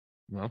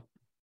 No.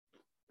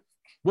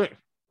 Which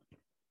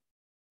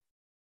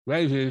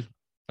raises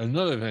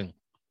another thing.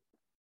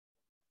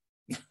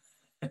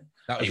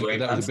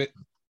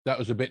 That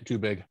was a bit too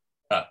big.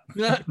 Oh.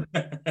 That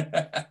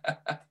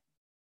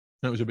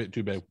was a bit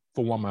too big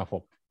for one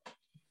mouthful.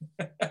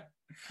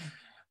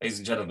 Ladies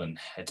and gentlemen,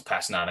 it's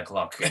past 9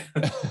 o'clock.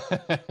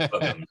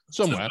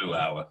 Somewhere. Blue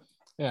hour.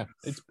 Yeah,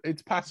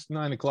 it's past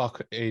 9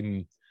 o'clock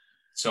in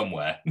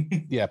somewhere.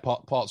 Yeah,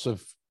 parts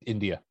of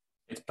India.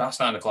 It's past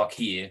 9 o'clock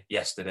here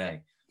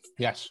yesterday.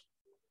 Yes.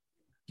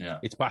 Yeah.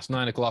 It's past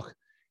 9 o'clock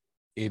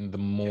in the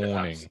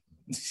morning.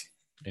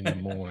 In the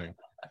morning.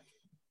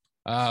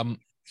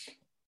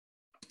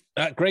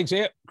 Craig's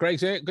here.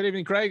 Good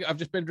evening, Craig. I've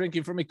just been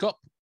drinking from my cup.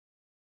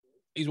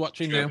 He's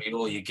watching Show now. me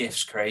all your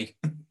gifts, Craig.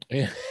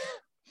 Yeah.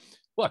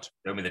 What?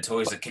 Show me the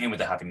toys that came with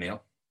the Happy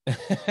Meal.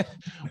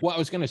 What I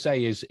was going to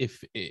say is,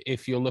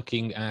 if you're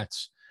looking at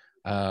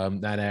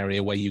that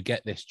area where you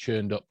get this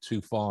churned up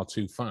too far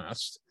too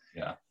fast,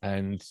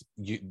 and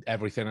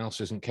everything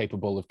else isn't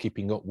capable of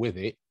keeping up with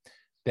it,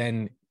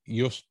 then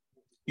you're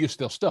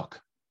still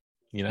stuck.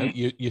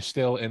 You're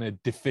still in a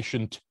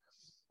deficient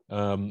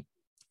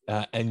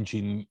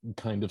engine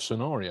kind of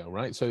scenario,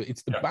 right? So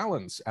it's the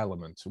balance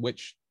element,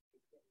 which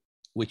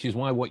is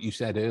why what you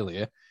said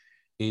earlier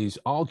is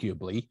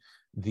arguably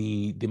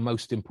the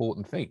most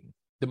important thing.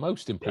 The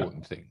most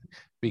important thing,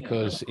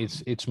 because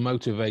it's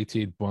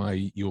motivated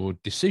by your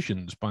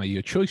decisions, by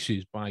your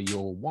choices, by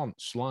your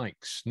wants,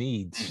 likes,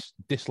 needs,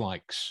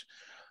 dislikes,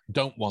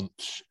 don't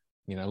wants.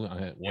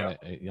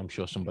 I'm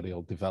sure somebody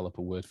will develop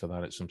a word for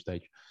that at some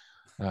stage.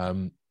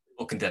 We'll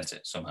condense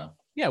it somehow.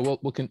 Yeah,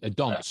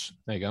 don'ts.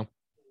 There you go.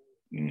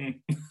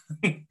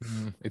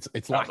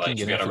 It's lacking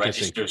in efficacy. A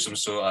register of some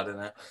sort. I don't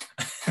know.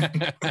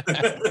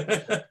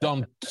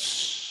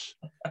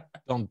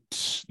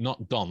 Don'ts,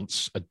 not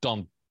don'ts. A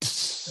don't.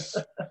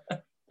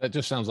 That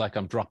just sounds like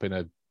I'm dropping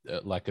a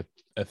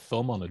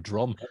thumb on a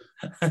drum.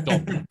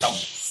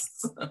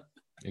 Don'ts.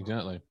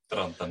 Exactly.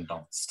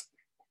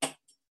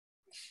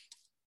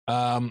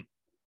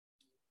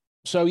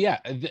 So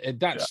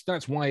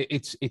that's why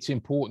it's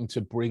important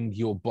to bring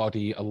your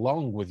body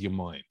along with your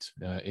mind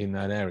in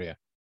that area.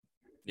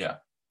 Yeah.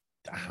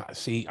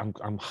 See,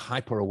 I'm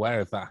hyper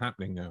aware of that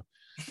happening now.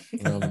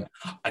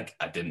 I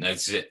didn't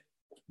notice it,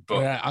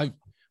 but yeah,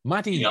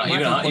 Maddie,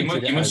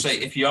 you must say,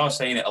 if you are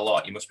saying it a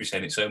lot, you must be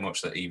saying it so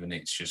much that even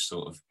it's just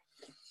sort of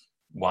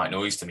white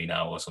noise to me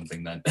now or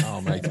something. Then, oh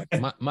mate,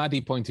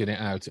 Maddie pointed it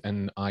out,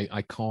 and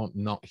I can't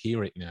not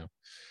hear it now.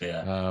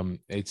 Yeah,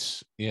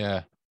 it's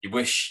You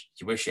wish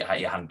you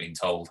hadn't been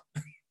told.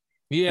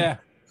 Yeah,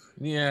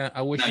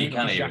 I wish you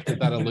had shattered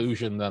that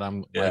illusion that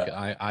I'm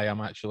I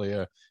am actually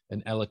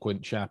an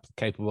eloquent chap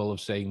capable of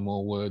saying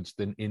more words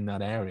than in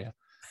that area.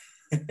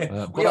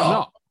 But I'm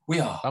not. We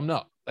are. I'm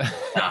not.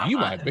 You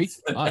might be.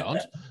 I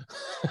aren't.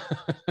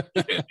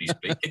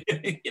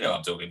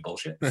 I'm talking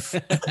bullshit.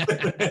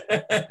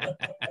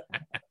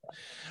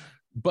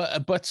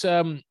 But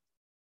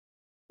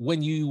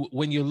when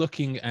you're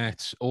looking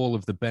at all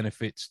of the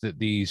benefits that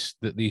these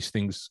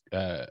things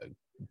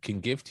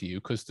can give to you,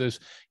 because there's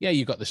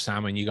you got the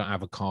salmon, you got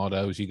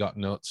avocados, you got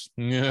nuts,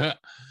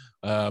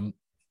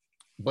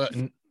 but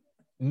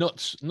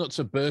nuts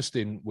are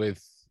bursting with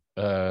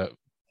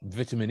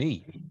vitamin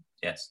E.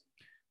 Yes.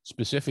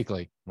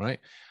 specifically, right?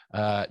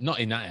 Not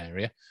in that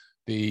area.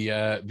 The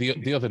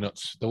other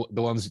nuts,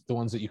 the ones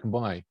that you can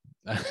buy.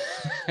 I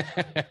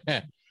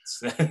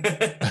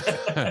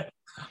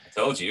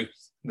told you.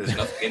 There's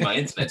nothing in my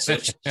internet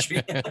search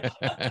history.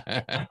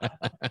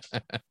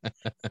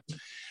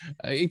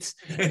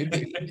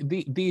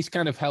 These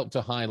kind of help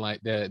to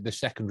highlight the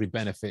secondary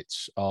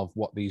benefits of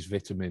what these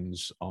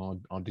vitamins are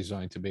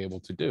designed to be able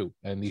to do,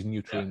 and these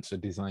nutrients are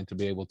designed to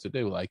be able to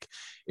do. Like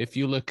if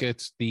you look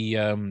at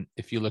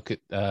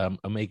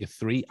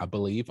omega-3, I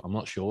believe, I'm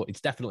not sure,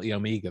 it's definitely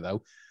omega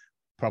though.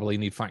 Probably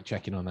need fact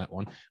checking on that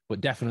one,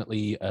 but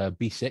definitely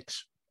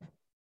B6.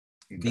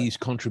 Okay. These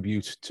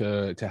contribute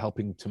to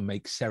helping to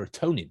make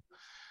serotonin,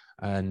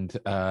 and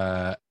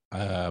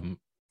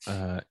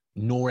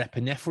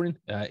norepinephrine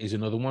is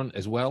another one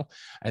as well.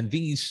 And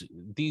these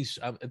there's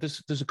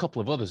a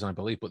couple of others, I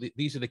believe, but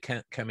these are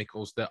the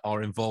chemicals that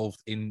are involved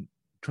in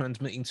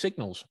transmitting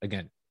signals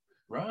again.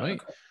 Right.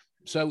 Okay.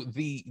 So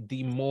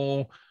the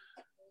more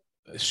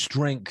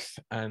strength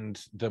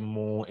and the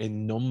more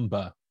in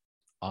number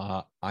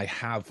I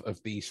have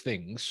of these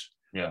things.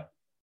 Yeah.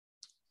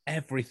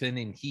 Everything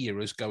in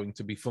here is going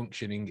to be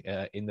functioning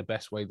in the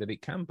best way that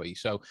it can be.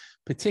 So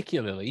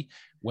particularly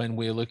when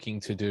we're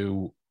looking to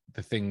do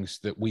the things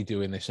that we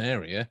do in this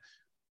area,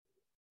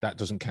 that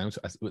doesn't count.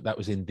 That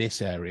was in this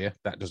area.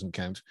 That doesn't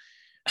count.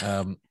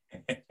 Got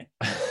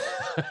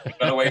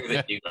away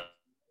with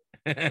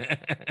it.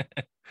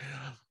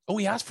 Oh,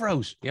 he has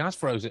froze.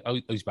 Oh,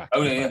 he's back.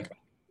 Oh, yeah.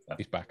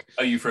 He's back.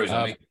 Oh, you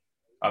frozen me?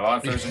 Have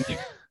I frozen you?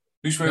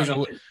 Who's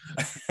frozen?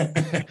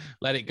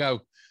 Let it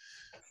go.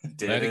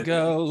 Let it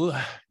go.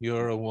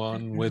 You're a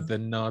one with the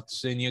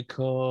nuts in your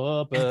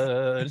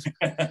cupboard.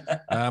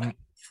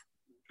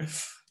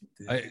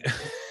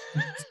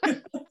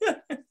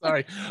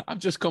 Sorry, I've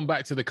just come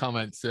back to the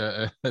comments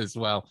as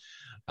well.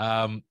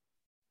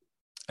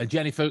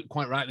 Jenny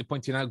quite rightly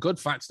pointing out, good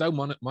fats though,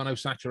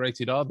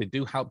 monosaturated are. They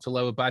do help to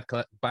lower bad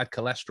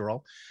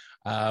cholesterol.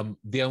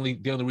 The only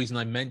reason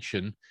I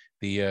mention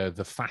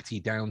the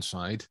fatty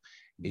downside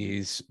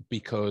is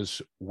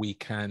because we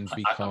can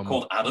become. I'm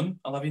called Adam.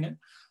 I'll have you know.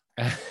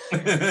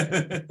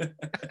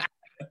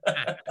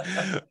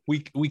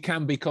 we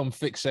can become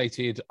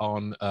fixated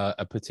on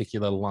a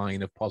particular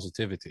line of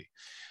positivity.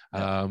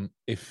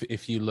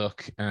 If you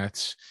look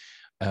at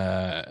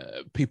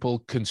people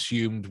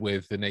consumed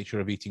with the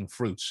nature of eating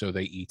fruits, so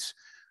they eat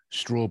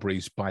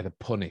strawberries by the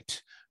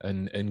punnet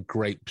and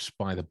grapes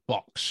by the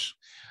box.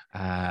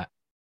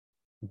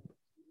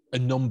 A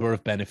number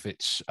of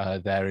benefits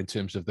there in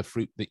terms of the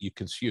fruit that you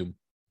consume.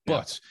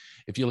 But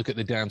if you look at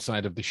the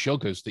downside of the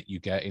sugars that you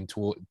get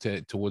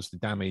towards the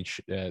damage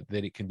that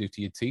it can do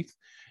to your teeth,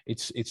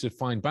 it's a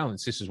fine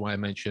balance. This is why I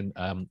mentioned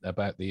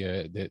about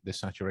the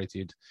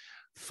saturated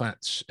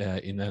fats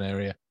in that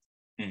area.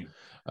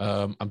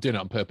 I'm doing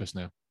it on purpose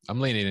now. I'm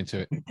leaning into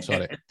it.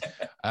 Sorry.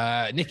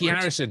 Nikki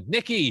Harrison.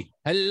 Nikki,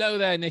 hello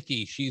there,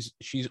 Nikki. She's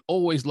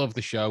always loved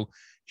the show.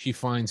 She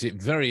finds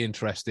it very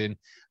interesting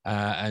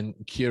and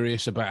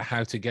curious about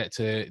how to get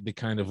to the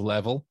kind of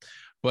level.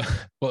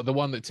 But the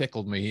one that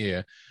tickled me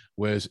here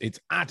was it's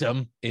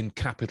Adam in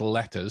capital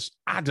letters.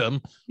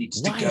 Adam,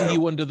 why are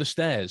you under the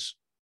stairs?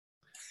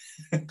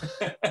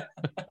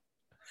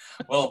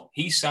 Well,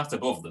 he sat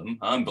above them.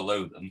 I'm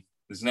below them.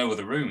 There's no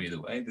other room either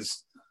way.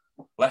 There's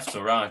left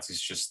or right is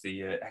just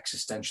the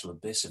existential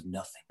abyss of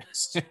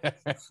nothingness.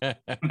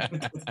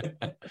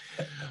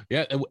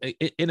 Yeah,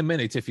 in a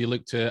minute, if you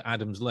look to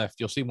Adam's left,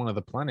 you'll see one of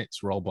the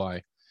planets roll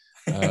by.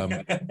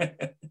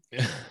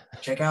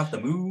 Check out the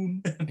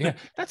moon. Yeah,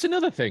 that's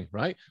another thing,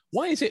 right?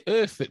 Why is it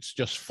Earth that's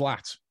just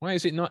flat? Why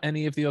is it not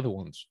any of the other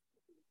ones?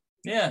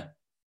 Yeah.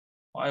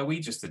 Why are we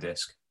just a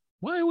disc?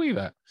 Why are we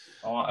that?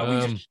 Are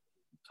we just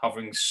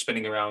hovering,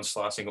 spinning around,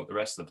 slicing up the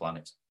rest of the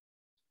planet?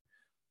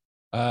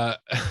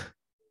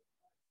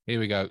 Here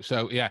we go.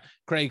 So, yeah,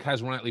 Craig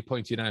has rightly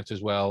pointed out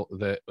as well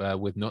that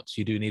with nuts,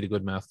 you do need a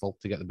good mouthful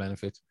to get the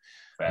benefit.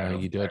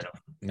 You did.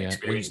 Yeah.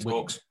 Experienced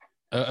talks.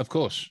 Of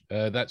course.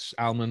 That's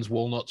almonds,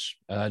 walnuts,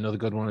 another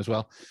good one as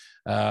well.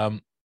 Yeah.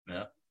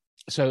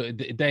 So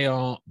they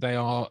are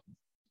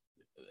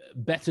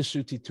better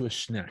suited to a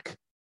snack.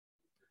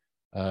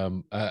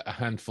 A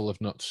handful of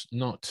nuts,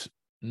 not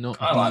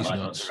I like my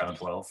nuts around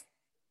 12.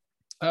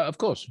 Of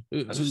course.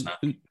 Who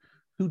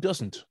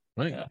doesn't?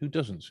 Right? Yeah. Who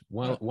doesn't?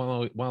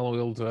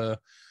 Well-oiled,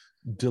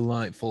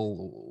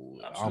 delightful.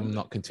 Absolutely. I'm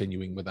not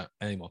continuing with that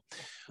anymore.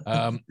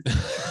 I'm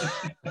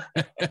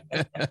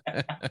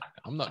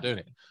not doing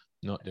it.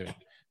 Not doing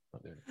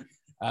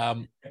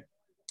it.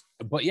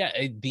 But yeah,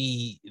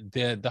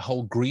 the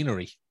whole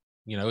greenery.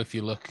 You know, if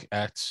you look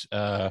at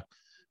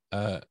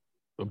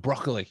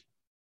broccoli,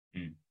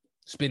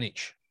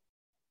 spinach,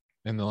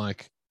 and the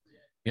like.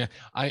 Yeah,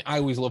 I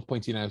always love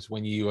pointing out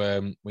when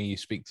you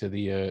speak to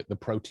the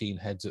protein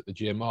heads at the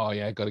gym. Oh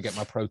yeah, got to get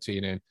my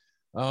protein in.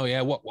 Oh yeah,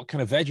 what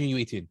kind of veg are you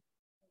eating?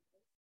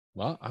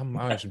 Well, I'm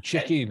having some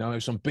chicken. I'm having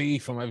some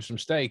beef. I'm having some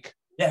steak.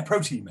 Yeah,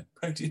 protein, man.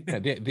 Protein. Yeah,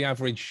 the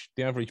average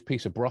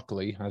piece of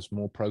broccoli has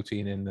more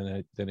protein in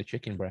than a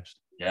chicken breast.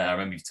 Yeah, I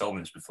remember you've told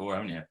me this before,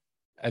 haven't you?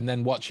 and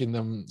then watching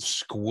them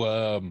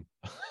squirm.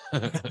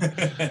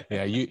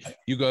 Yeah, you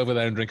go over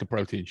there and drink a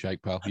protein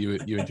shake, pal. You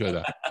enjoy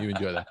that. You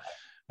enjoy that.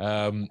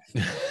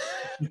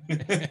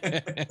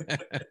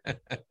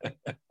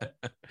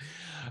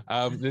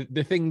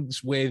 The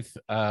things with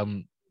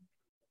the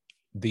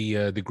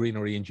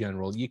greenery in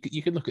general, you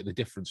can look at the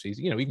differences.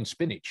 Even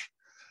spinach.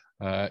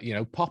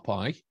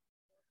 Popeye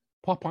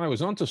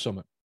was onto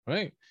something,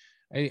 right?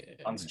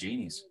 Man's a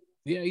genius.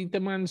 Yeah, he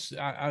demands.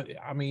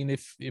 I mean,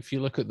 if you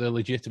look at the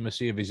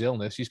legitimacy of his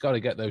illness, he's got to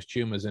get those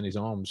tumors in his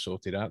arms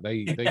sorted out.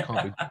 They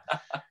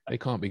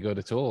can't be good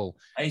at all.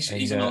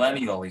 He's a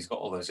millennial. He's got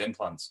all those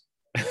implants.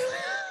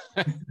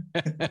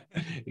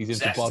 He's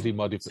into body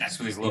modification. That's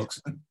with his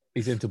looks.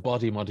 He's into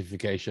body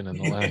modification and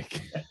the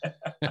like.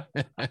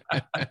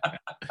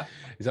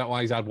 Is that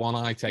why he's had one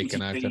eye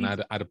taken out and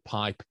had a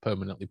pipe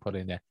permanently put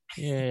in there?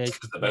 Yeah,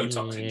 the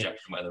Botox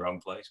injection went in the wrong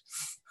place.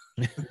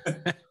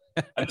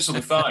 And this will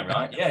be fine,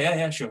 right?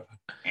 Yeah, sure.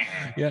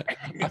 Yeah,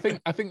 I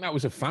think that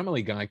was a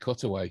Family Guy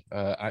cutaway.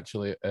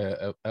 Actually,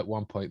 at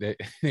one point,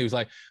 he was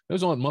like,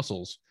 "Those aren't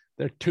muscles;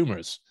 they're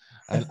tumors."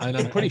 And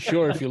I'm pretty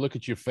sure if you look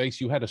at your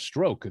face, you had a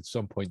stroke at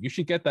some point. You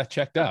should get that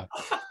checked out.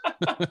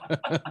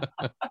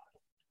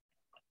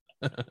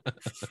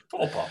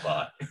 Poor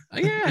Popeye.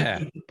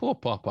 Yeah, poor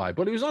Popeye.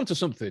 But he was onto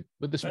something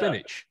with the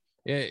spinach.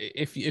 Yeah.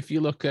 If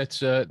you look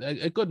at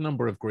a good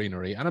number of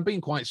greenery, and I'm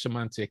being quite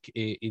semantic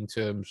in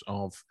terms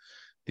of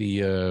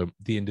the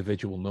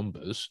individual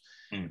numbers,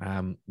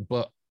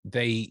 but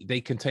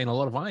they contain a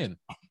lot of iron.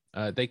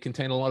 They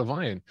contain a lot of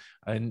iron,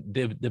 and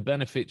the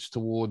benefits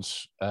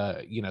towards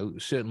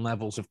certain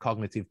levels of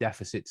cognitive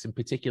deficits, in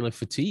particular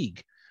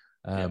fatigue.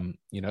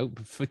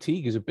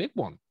 Fatigue is a big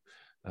one.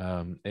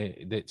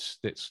 That's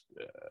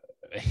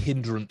a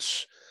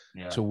hindrance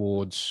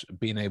towards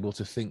being able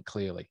to think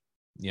clearly.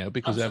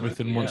 Because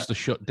everything wants to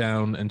shut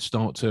down and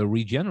start to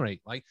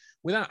regenerate. Like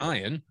without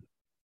iron,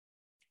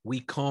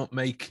 we can't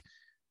make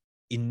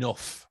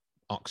enough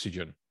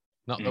oxygen.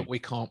 Not that we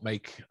can't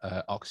make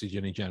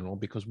oxygen in general,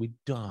 because we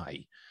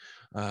die.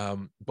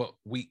 But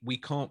we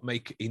can't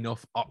make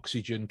enough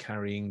oxygen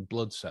carrying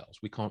blood cells.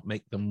 We can't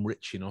make them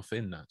rich enough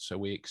in that. So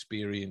we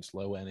experience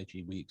low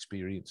energy, we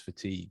experience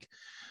fatigue.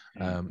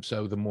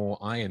 So the more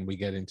iron we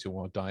get into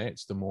our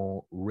diets, the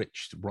more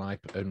rich,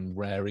 ripe and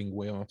raring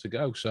we are to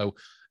go. So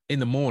in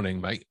the morning,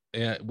 mate,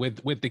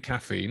 with the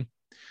caffeine,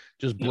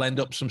 just blend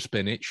up some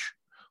spinach,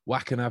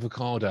 whack an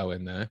avocado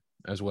in there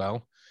as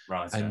well.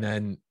 Right. And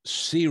then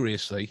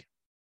seriously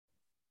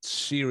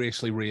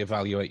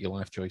reevaluate your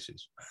life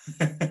choices.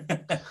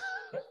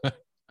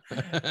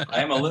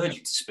 I am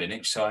allergic to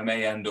spinach, so I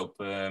may end up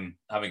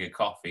having a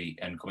coffee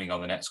and coming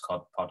on the next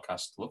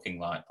podcast looking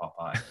like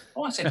Popeye.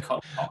 Oh, I said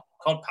cod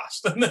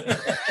pasta.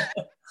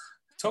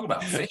 Talk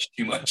about fish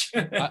too much.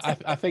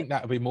 I think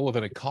that would be more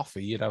than a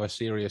coffee. You'd have a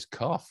serious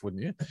cough,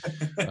 wouldn't you?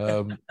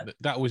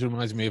 That always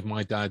reminds me of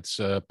my dad's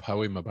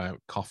poem about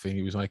coughing.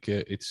 He was like,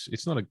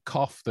 it's not a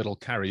cough that'll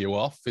carry you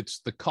off.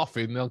 It's the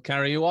coffin they'll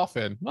carry you off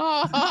in.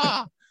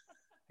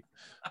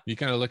 You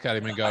kind of look at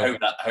him and go, I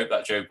hope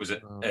that joke was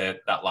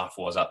that laugh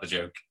was at the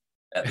joke.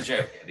 At the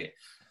joke, idiot.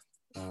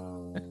 I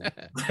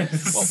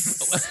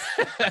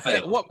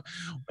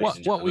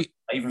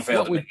even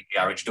failed to make a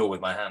garage door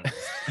with my hand.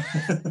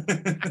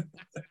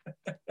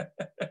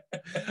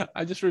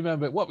 I just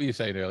remember, what were you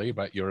saying earlier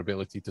about your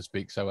ability to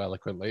speak so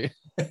eloquently?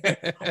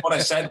 What I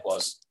said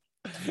was,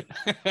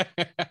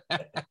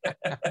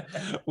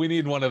 we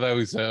need one of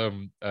those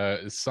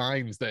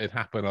signs that had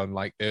happened on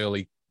like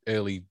early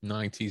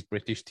 90s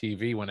British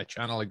TV, when a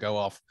channel would go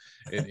off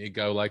and it'd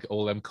go like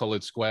all them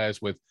colored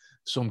squares with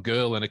some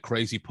girl and a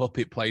crazy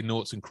puppet play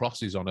noughts and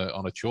crosses on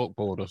a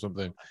chalkboard or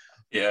something.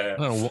 Yeah,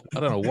 I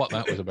don't know what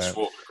that was about.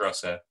 Walk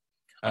across there.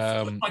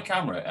 I flipped my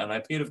camera and I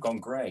appeared to have gone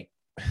grey.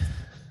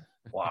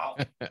 Wow.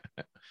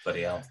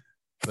 Bloody hell.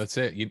 That's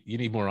it. You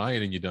need more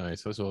iron in your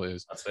diet. That's all it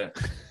is. That's it.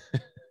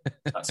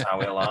 That's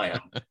how ill I am.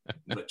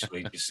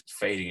 Literally just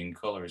fading in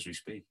colour as we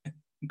speak.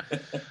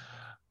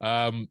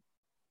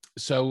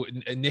 So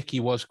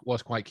Nikki was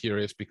quite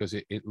curious, because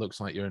it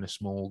looks like you're in a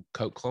small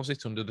coat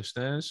closet under the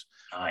stairs.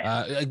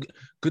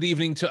 Good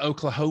evening to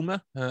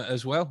Oklahoma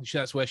as well.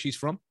 That's where she's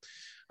from.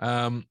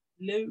 Hello.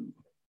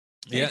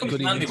 Yeah,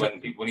 good evening.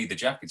 When people need the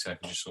jackets, I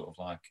can just sort of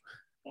like,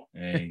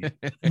 hey.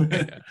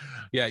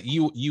 Yeah,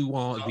 you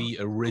are the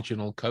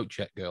original coat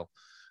check girl.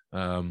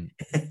 Yeah.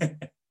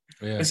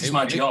 This is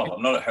my job.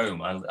 I'm not at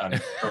home. I'm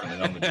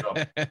currently on the job.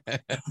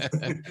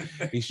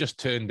 He's just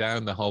turned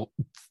down the whole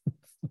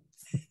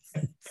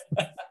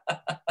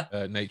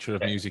nature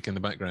of music in the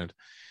background.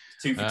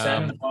 2 for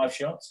 10 and 5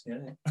 shots.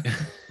 Yeah.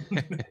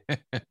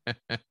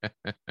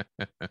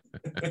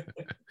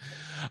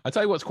 I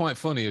tell you what's quite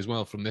funny as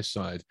well from this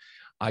side.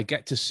 I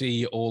get to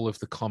see all of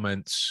the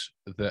comments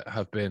that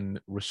have been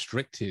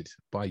restricted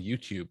by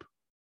YouTube.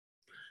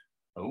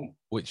 Oh,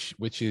 which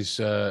is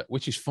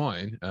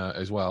fine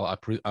as well.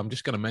 I'm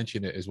just going to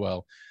mention it as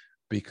well,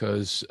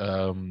 because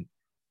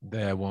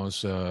there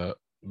was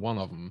one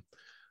of them.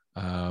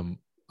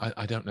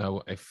 I don't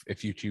know if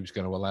YouTube's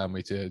going to allow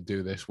me to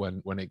do this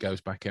when it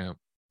goes back out.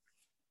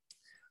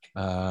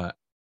 I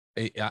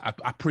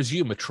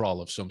presume a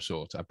troll of some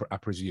sort. I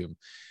presume,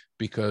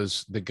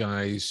 because the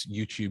guy's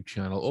YouTube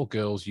channel or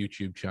girl's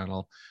YouTube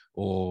channel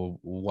or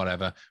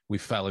whatever, we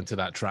fell into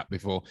that trap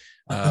before.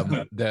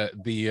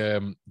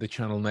 The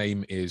channel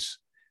name is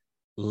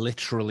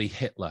literally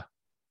Hitler.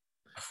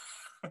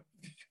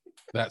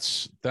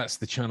 That's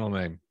the channel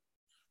name.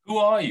 Who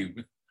are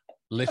you?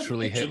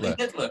 Literally Hitler.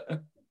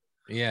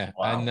 Yeah,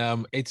 wow.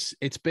 And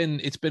it's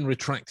been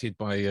retracted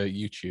by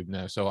YouTube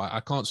now, so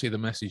I can't see the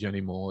message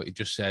anymore. It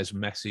just says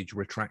message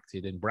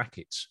retracted in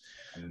brackets.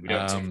 And we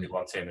don't particularly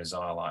want him as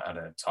our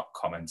a top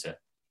commenter.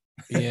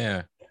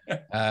 Yeah,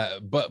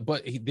 but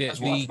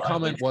the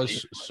comment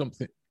was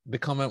something. The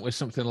comment was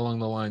something along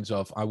the lines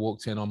of, "I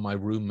walked in on my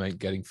roommate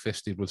getting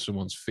fisted with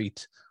someone's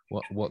feet.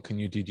 What can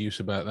you deduce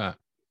about that?"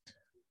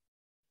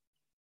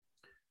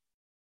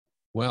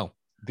 Well,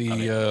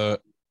 the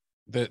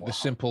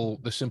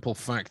simple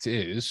fact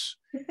is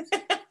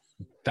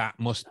that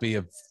must be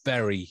a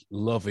very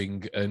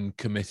loving and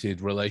committed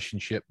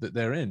relationship that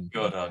they're in.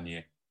 Good on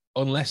you.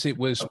 Unless it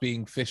was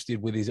being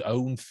fisted with his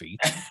own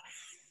feet,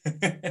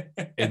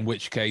 in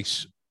which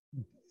case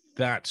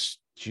that's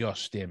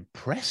just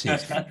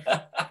impressive.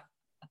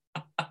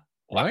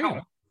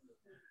 Wow.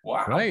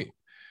 Wow. Right.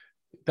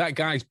 That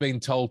guy's been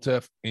told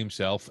to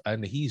himself,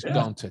 and he's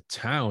gone to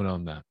town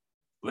on that.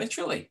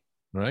 Literally.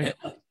 Right.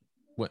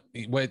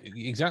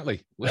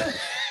 Exactly.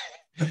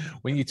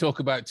 When you talk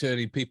about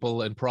turning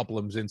people and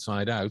problems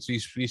inside out,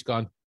 he's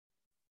gone,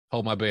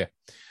 hold my beer.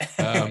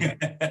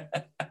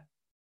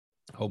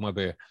 Hold my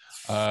beer.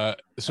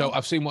 So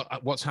I've seen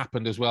what's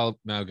happened as well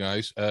now,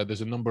 guys.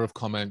 There's a number of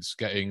comments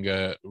getting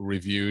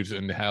reviewed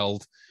and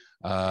held.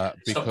 Stop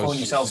calling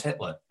yourselves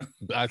Hitler.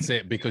 That's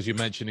it, because you're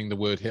mentioning the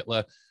word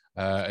Hitler.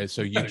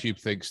 So YouTube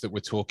thinks that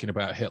we're talking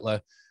about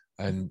Hitler,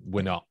 and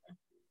we're not.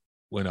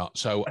 We're not.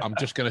 So I'm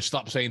just going to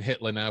stop saying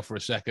Hitler now for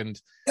a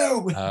second.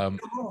 No.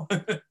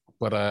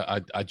 But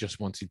I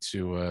just wanted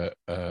to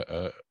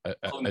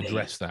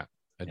address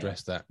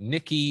that.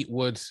 Nikki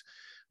would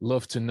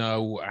love to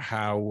know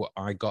how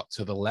I got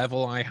to the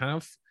level I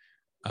have.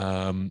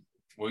 Well,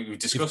 we've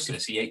discussed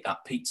this. He ate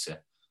that pizza.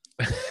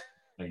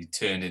 And he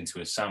turned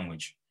into a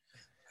sandwich.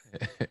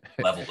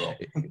 Leveled up.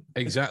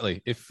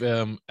 Exactly. If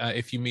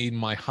you mean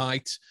my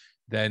height,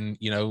 then,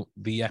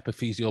 the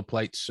epiphyseal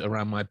plates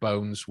around my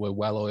bones were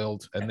well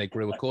oiled and they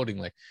grew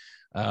accordingly.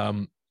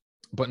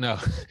 But no,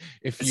 how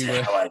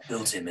I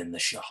built him in the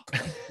shop.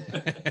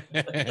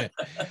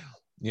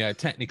 Yeah,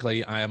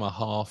 technically I am a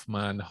half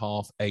man,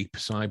 half ape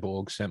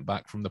cyborg sent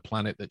back from the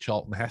planet that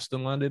Charlton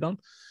Heston landed on.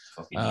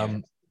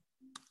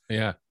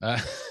 Yeah.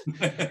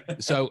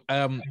 So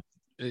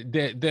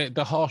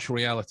the harsh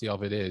reality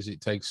of it is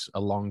it takes a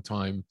long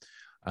time.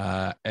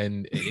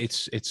 And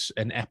it's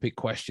an epic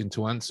question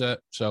to answer.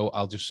 So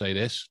I'll just say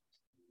this: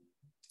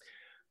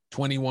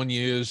 21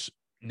 years,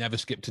 never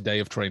skipped a day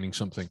of training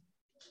something.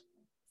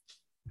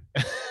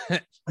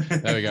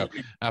 There we go.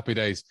 Happy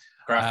days.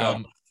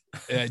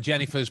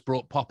 Jennifer's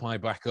brought Popeye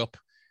back up.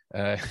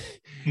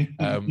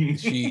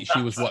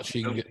 She was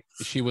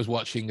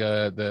watching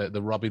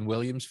the Robin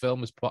Williams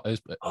film when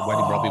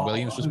Robin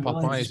Williams was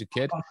Popeye as a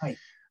kid,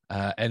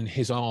 and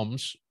his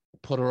arms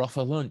put her off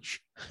her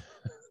lunch.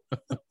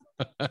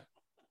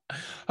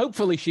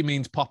 Hopefully she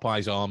means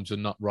Popeye's arms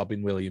and not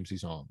Robin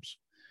Williams' arms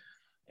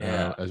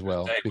as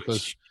well,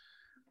 because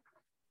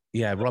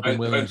Robin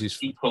Williams is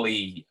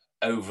equally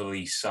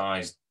overly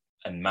sized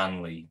and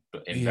manly,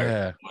 but in very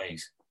different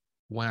ways.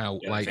 Wow,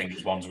 I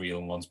think one's real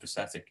and one's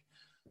prosthetic.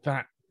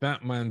 That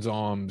man's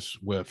arms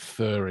were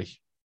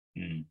furry.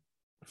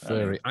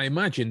 Furry. I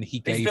imagine he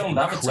gave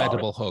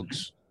incredible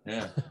hugs.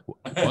 Yeah.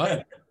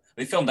 What?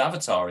 They filmed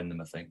Avatar in them,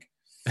 I think.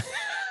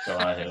 So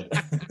I heard.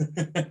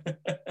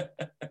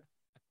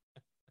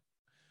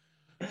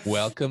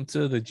 Welcome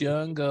to the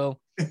jungle.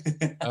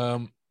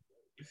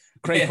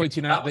 Craig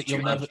pointing out that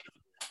you'll never.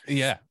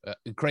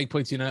 Craig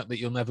pointing out that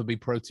you'll never be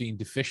protein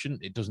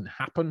deficient. It doesn't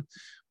happen.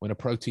 When a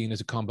protein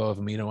is a combo of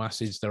amino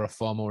acids, there are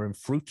far more in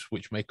fruit,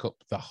 which make up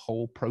the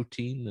whole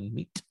protein than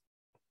meat.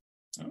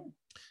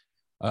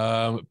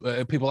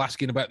 People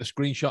asking about the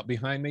screenshot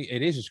behind me.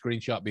 It is a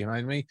screenshot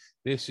behind me.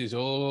 This is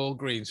all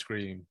green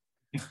screen.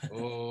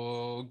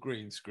 All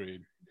green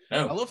screen.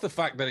 No. I love the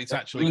fact that it's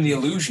actually the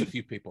illusion. A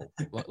few people,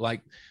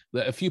 like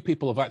that. A few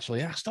people have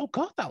actually asked, "Oh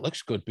God, that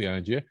looks good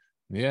behind you."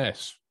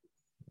 Yes.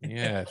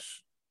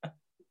 It's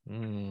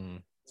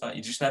like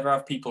you just never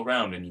have people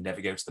around, and you never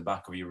go to the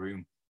back of your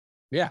room.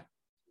 Yeah.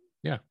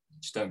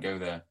 Just don't go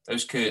there.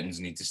 Those curtains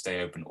need to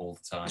stay open all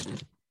the time.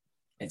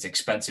 It's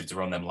expensive to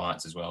run them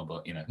lights as well,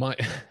 but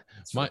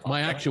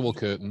my actual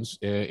curtains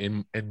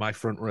in my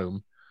front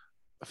room,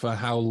 for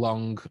how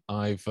long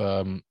I've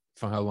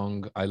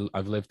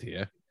lived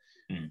here,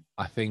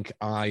 I think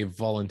I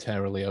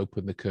voluntarily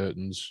opened the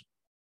curtains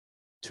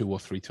 2 or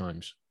 3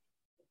 times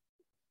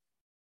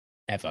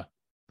ever.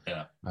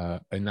 Yeah.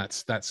 And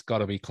that's got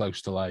to be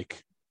close to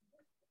like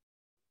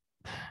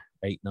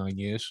 8-9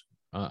 years.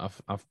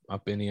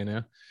 I've been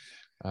here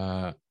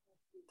now.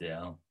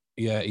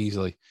 Yeah,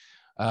 easily.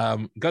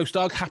 Ghost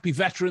Dog, happy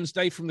Veterans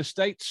Day from the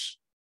States.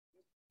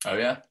 Oh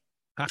yeah.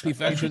 Happy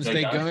Veterans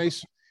Day,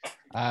 guys.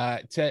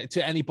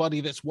 To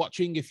anybody that's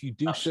watching, if you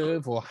do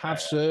serve or have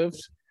served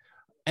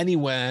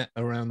anywhere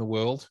around the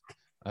world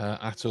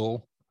at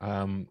all,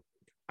 I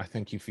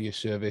thank you for your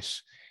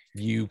service.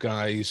 You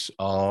guys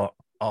are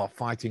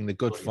fighting the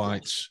good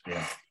fights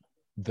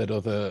that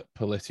other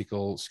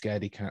political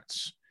scaredy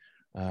cats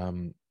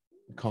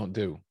can't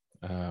do.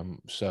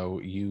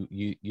 So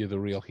you're the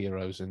real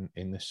heroes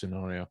in this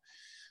scenario,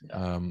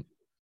 and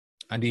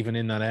even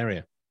in that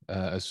area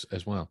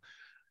as well.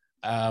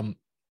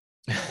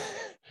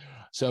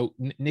 So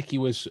Nikki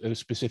was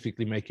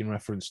specifically making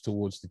reference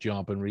towards the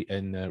job and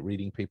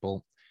reading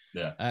people.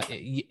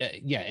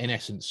 In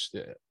essence,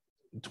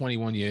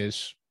 21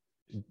 years,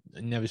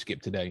 never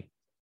skipped a day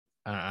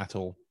at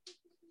all.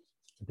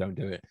 Don't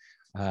do it.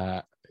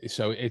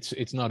 So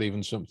it's not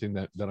even something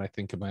that I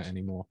think about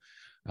anymore.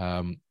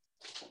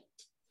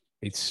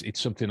 It's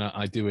something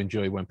I do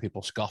enjoy when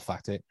people scoff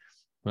at it,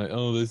 like,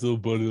 oh, there's no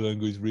body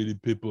language reading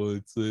people.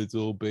 It's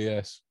all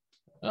BS.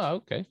 Oh,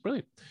 okay,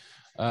 brilliant.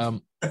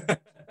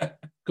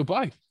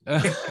 Goodbye.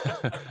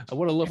 What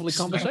a lovely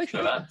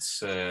conversation.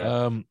 That's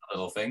a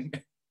little thing.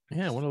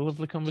 Yeah, what a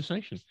lovely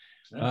conversation.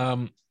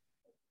 Yeah.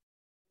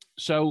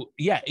 So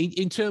yeah,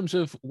 in terms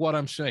of what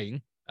I'm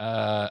saying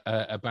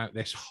about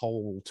this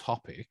whole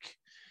topic,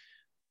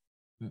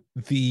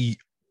 the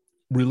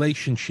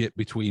relationship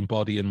between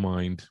body and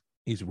mind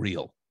is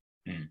real.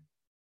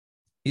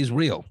 Is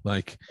real.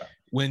 Like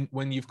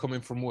when you've come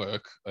in from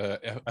work,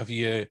 have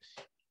you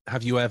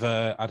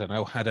ever, I don't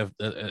know, had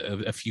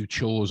a few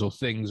chores or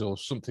things or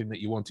something that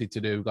you wanted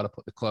to do, got to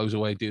put the clothes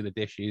away, do the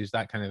dishes,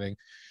 that kind of thing,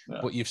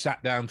 but you've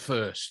sat down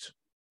first?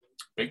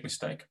 Big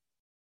mistake.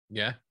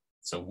 Yeah.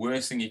 It's the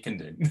worst thing you can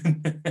do.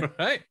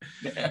 Right?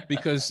 Yeah.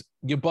 Because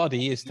your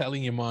body is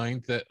telling your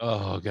mind that,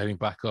 oh, getting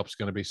back up is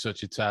going to be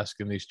such a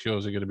task and these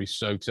chores are going to be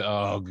so,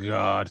 oh,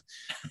 God.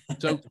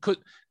 So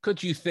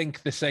could you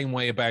think the same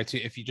way about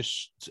it if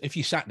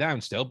you sat down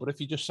still, but if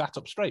you just sat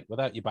up straight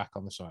without your back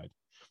on the side?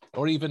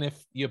 Or even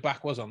if your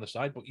back was on the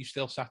side, but you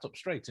still sat up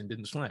straight and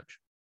didn't slouch?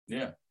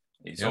 Yeah.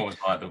 It's always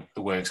like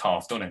the work's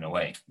half done in a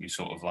way. You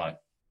sort of like,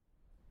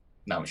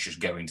 now it's just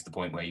going to the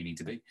point where you need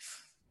to be.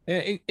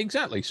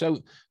 Exactly.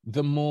 So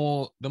the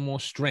more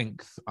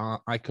strength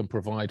I can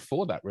provide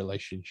for that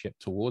relationship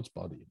towards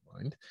body and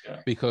mind,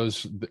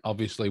 because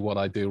obviously what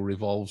I do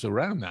revolves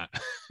around that.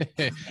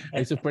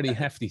 It's a pretty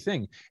hefty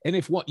thing. And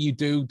if what you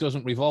do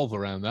doesn't revolve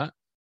around that,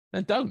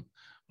 then don't.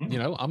 You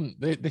know,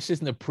 this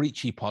isn't a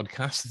preachy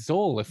podcast at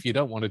all. If you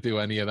don't want to do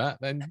any of that,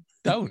 then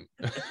don't.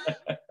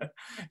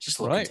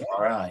 Just look into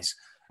our eyes.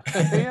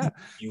 Yeah,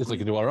 just look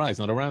into our eyes,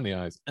 not around the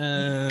eyes,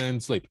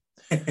 and sleep.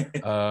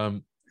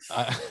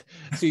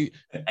 See,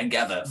 and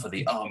gather for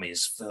the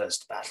army's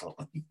first battle.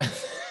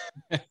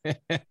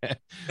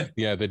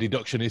 Yeah, the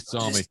deductionists'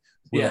 army.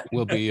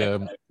 We'll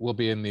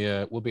be in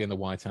the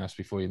White House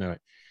before you know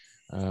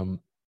it.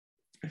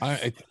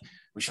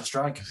 We shall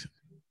strike.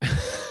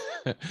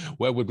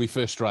 Where would we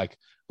first strike?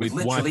 We'd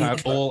wipe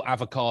out all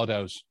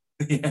avocados.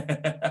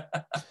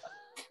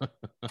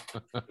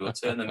 We'll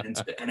turn them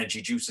into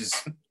energy juices.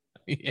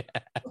 Yeah.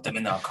 Put them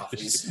in our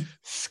coffees. Just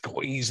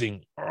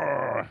squeezing.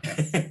 Rise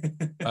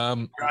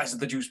of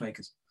the juice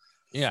makers.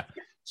 Yeah.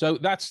 So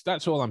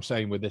that's all I'm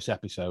saying with this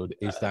episode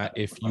is that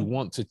if you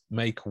want to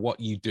make what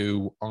you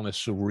do on a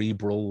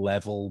cerebral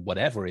level,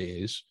 whatever it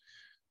is,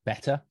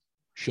 better,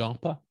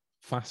 sharper,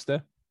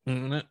 faster,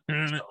 just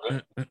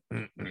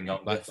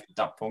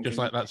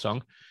like that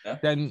song,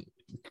 then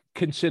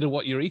consider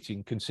what you're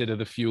eating. Consider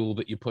the fuel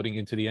that you're putting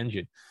into the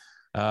engine.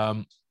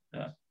 That's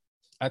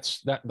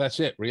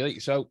it, really.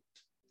 So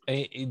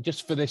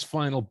just for this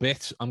final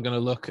bit, I'm going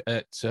to look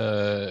at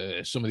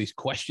some of these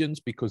questions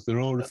because there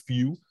are a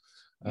few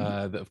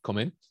that have come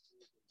in.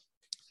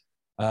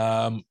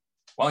 While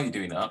you're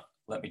doing that,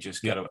 let me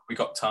just get we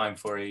got time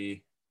for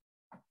a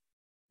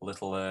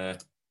little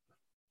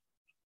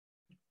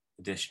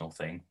additional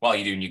thing while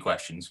you're doing your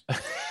questions.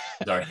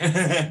 Sorry.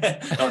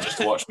 Not just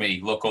to watch me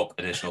look up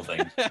additional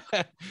things.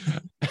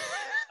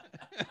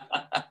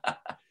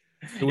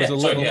 There was a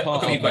little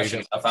part of me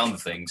that, I found the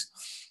things.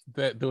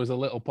 There was a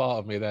little part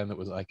of me then that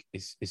was like,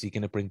 is he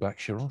going to bring back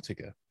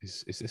Sharotiga?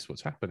 Is this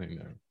what's happening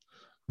now?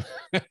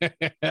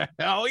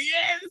 Oh,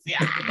 yes!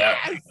 No,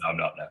 I'm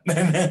not.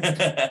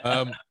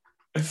 No.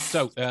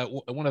 So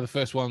one of the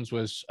first ones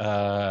was,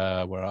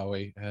 where are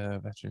we?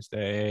 Veterans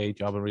Day,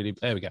 job and reading.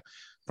 There we go.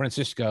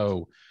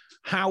 Francisco,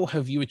 how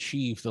have you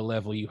achieved the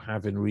level you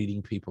have in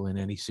reading people in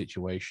any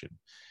situation?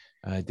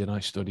 Did I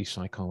study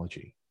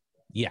psychology?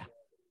 Yeah.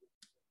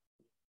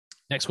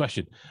 Next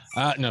question.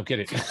 No, get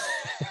it.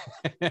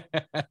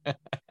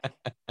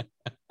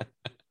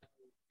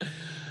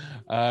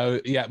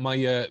 Yeah,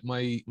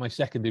 my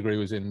second degree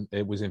was in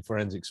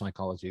forensic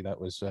psychology. That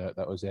was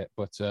it.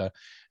 But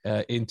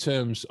in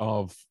terms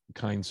of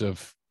kinds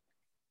of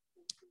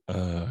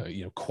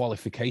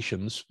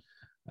qualifications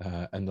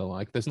and the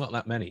like, there's not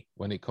that many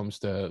when it comes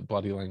to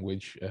body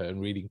language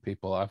and reading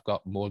people. I've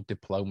got more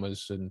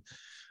diplomas and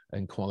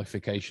and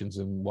qualifications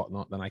and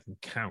whatnot than I can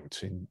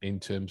count in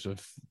terms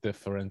of the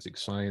forensic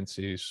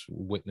sciences,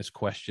 witness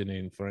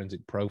questioning,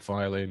 forensic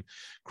profiling,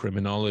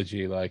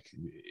 criminology. Like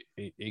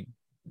it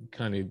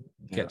kind of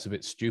gets a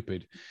bit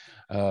stupid.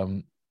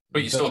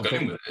 But you're still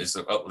going with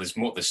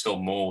it. There's still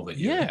more that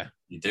you're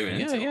doing.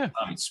 Yeah.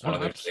 It's one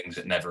of those things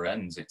that never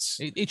ends.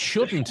 It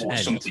shouldn't end.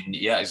 Something.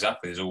 Yeah,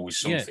 exactly. There's always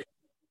something. Yeah,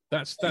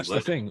 that's the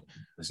thing.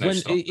 There's no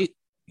stop.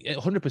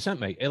 100%,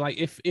 mate. Like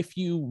if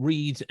you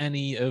read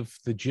any of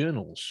the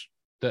journals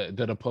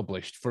that are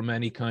published from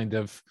any kind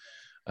of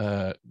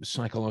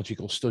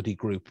psychological study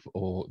group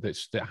or that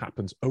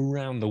happens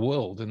around the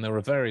world, and there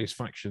are various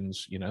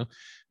factions,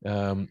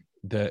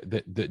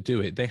 that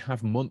do it. They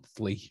have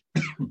monthly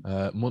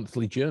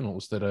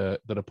journals that are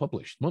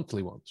published,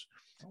 monthly ones.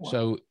 Oh, wow.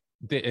 So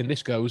and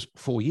this goes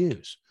 4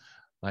 years.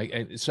 Like,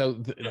 so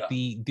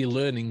the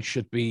learning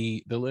should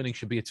be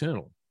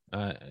eternal.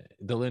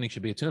 The learning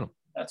should be eternal.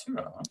 That's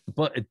right.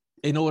 But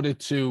in order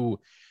to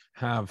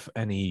have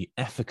any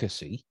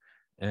efficacy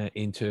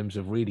in terms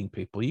of reading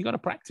people, you got to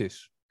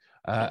practice.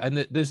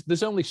 And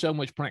there's only so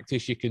much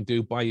practice you can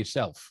do by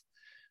yourself.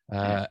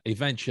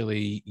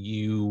 Eventually,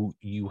 you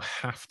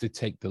have to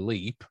take the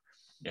leap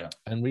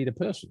and read a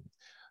person.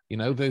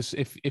 There's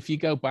if you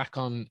go back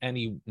on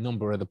any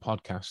number of the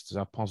podcasts,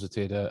 I've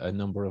posited a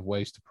number of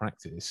ways to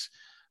practice.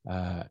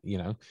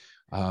 Learn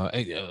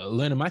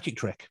a magic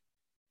trick.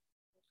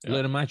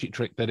 Learn a magic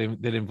trick that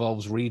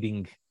involves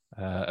reading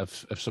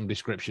of some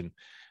description,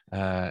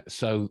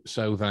 so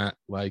that,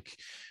 like,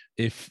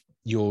 if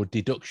your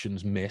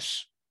deductions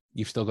miss,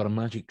 you've still got a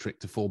magic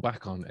trick to fall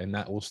back on, and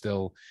that will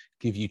still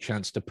give you a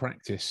chance to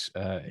practice.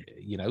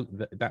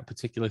 That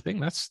particular thing.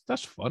 That's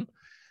fun.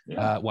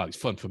 Yeah. Well, it's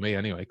fun for me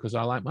anyway because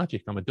I like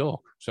magic. I'm a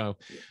dork, so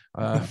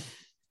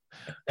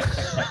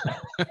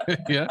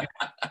yeah.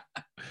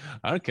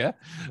 I don't care.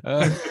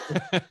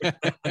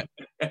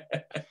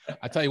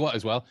 I tell you what,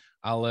 as well,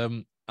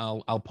 I'll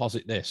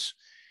posit this.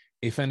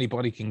 If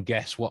anybody can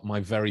guess what my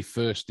very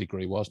first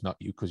degree was, not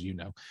you, because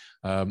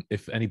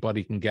if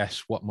anybody can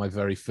guess what my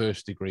very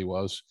first degree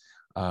was,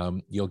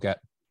 you'll get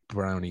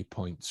brownie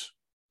points.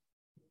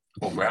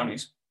 Or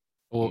brownies.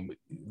 Or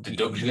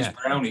deductions,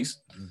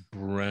 brownies.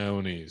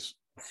 Brownies.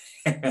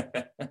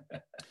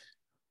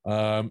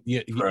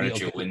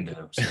 Furniture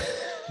windows.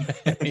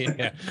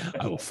 Yeah,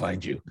 I will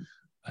find you,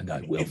 and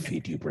I will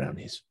feed you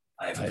brownies.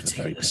 I have a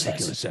very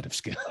particular set of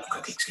skills.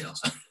 Cooking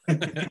skills.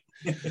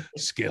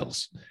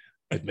 Skills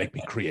that make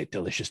me create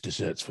delicious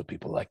desserts for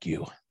people like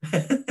you.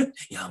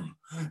 Yum.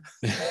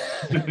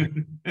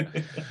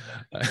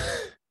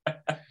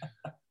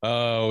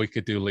 Oh, we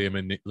could do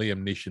Liam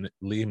Neeson.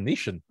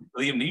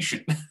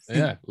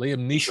 Yeah,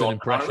 Liam Neeson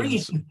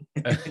impressions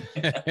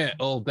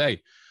all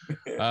day.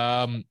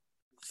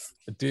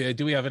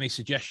 Do we have any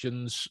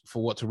suggestions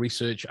for what to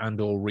research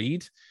and or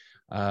read?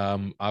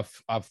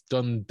 I've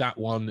done that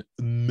one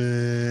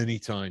many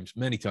times.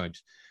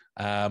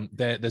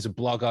 There's a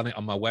blog on it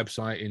on my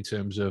website in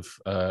terms of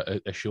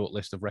a short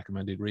list of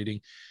recommended reading,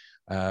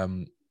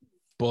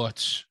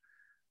 but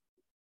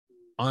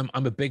I'm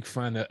a big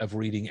fan of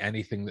reading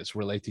anything that's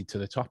related to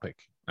the topic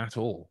at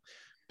all,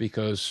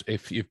 because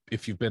if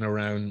you've been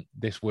around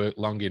this work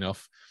long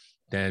enough,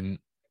 then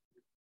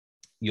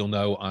you'll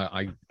know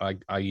I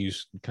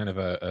use kind of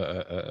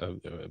a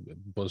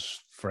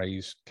buzz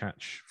phrase,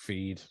 catch,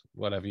 feed,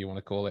 whatever you want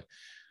to call it,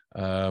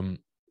 that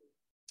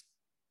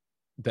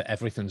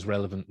everything's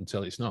relevant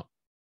until it's not.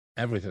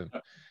 Everything.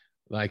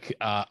 Like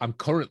I'm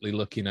currently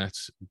looking at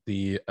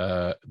the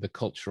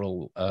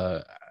cultural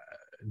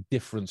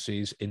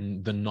differences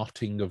in the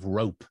knotting of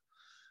rope,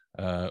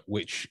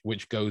 which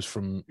goes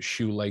from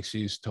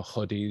shoelaces to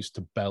hoodies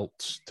to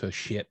belts to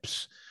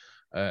ships.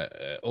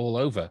 All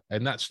over,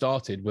 and that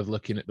started with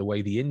looking at the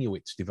way the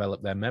Inuits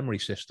developed their memory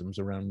systems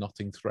around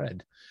knotting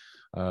thread.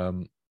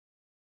 How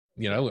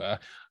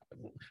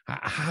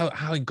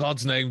in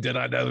God's name did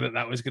I know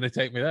that was going to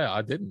take me there?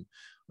 I didn't.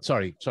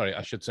 Sorry,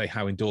 I should say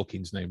how in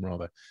Dawkins' name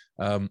rather.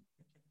 In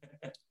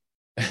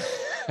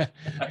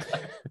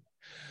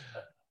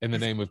the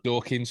name of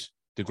Dawkins,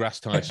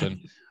 deGrasse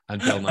Tyson,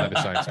 and Bill Nye the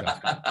Science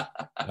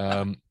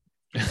Guy.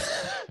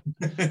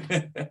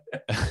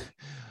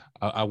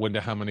 I wonder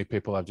how many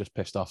people I've just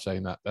pissed off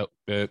saying that.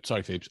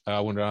 Sorry, Phoebes.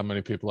 I wonder how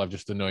many people I've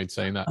just annoyed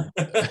saying that.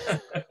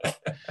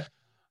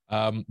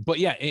 But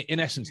yeah, in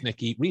essence,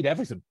 Nikki, read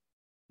everything.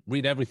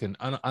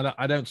 And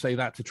I don't say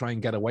that to try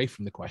and get away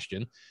from the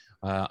question.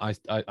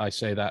 I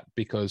say that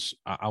because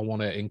I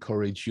want to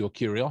encourage your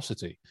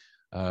curiosity.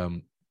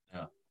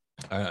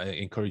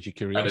 Encourage your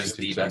curiosity. That is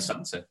the best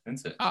answer,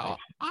 isn't it? I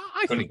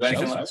think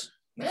so.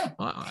 Yeah.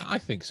 I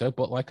think so,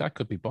 but like I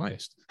could be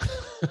biased.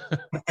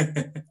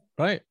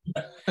 Right?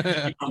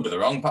 You've come to the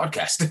wrong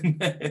podcast.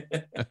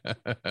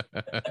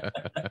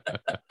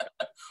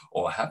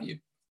 Or have you?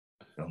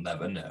 You'll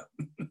never know.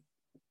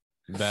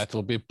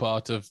 That'll be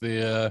part of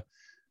the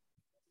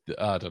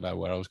I don't know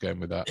where I was going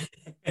with that.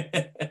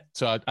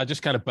 So I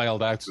just kind of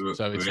bailed out. So it's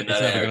never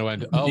going to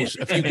end. Oh,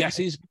 a few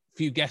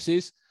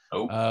guesses.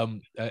 Oh,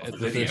 at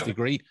the first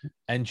degree,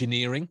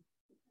 engineering.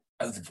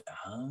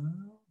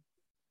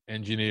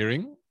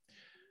 Engineering?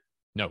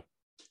 No.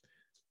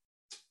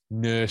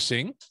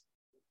 Nursing?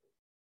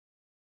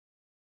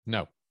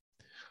 No.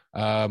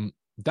 That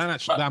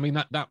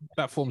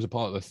forms a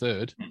part of the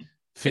third.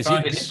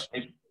 Physics.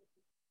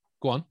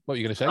 Go on. What were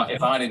you going to say?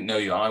 If I didn't know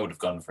you, I would have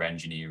gone for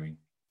engineering.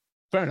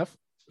 Fair enough.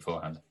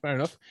 Beforehand. Fair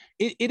enough.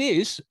 It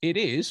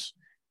is,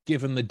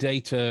 given the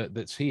data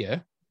that's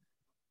here,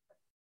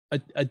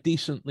 a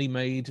decently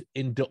made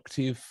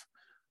inductive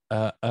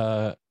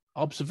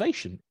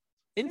observation,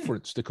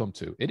 inference to come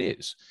to. It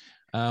is.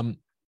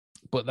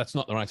 But that's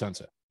not the right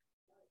answer.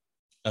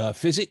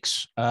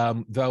 Physics,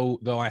 though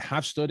I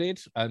have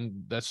studied,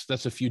 and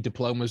that's a few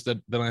diplomas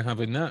that I have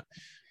in that.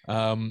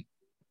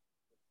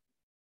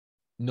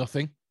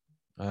 Nothing.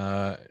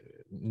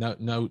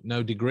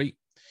 No degree.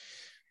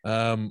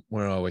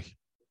 Where are we?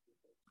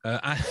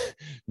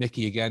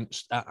 Nikki again.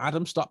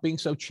 Adam, stop being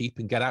so cheap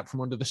and get out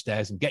from under the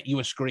stairs and get you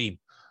a screen.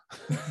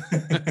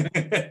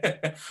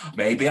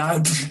 Maybe I'll.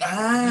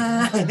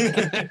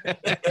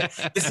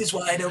 This is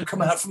why I don't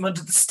come out from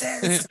under the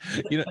stairs.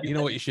 You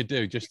know what you should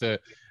do, just to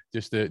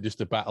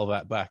battle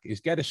that back,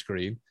 is get a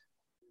screen,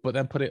 but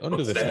then put it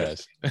under the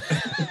stairs.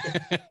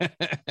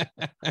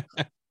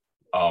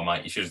 Oh,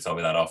 mate, you should have told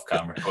me that off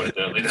camera. Put it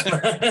early.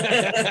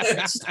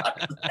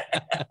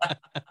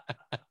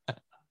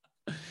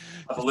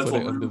 Have a little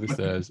put it under the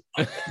stairs.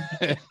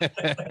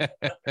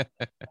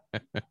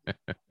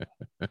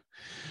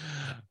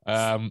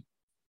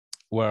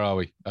 Where are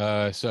we?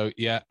 So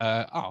yeah.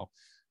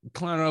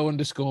 Claro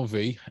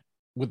 _V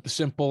with the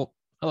simple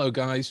hello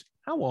guys.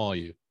 How are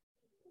you?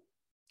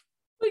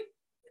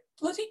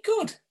 Bloody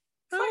good.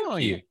 How are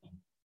you?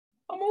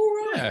 I'm all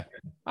right. Yeah,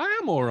 I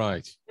am all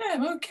right. Yeah,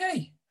 I'm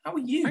okay. How are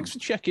you? Thanks for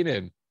checking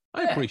in.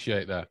 I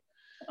appreciate that.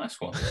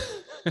 Nice one.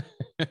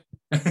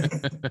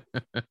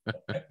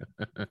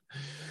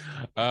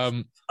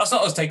 That's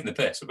not us taking the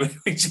piss.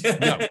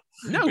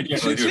 No,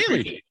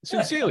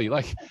 sincerely.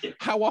 Like,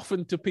 how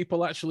often do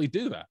people actually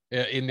do that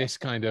in this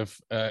kind of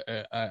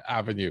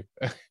avenue?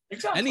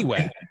 Exactly.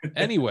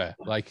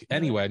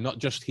 Anywhere, not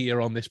just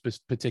here on this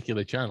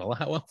particular channel.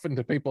 How often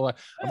do people?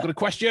 I've got a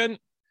question.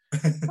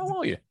 How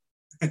are you?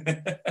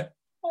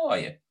 How are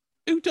you?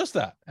 Who does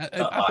that?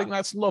 I think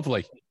that's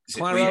lovely.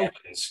 Claro.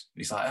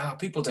 He's like,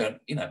 people don't,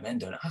 men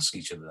don't ask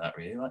each other that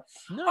really. Like,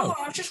 no,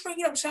 I'm just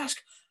ringing up to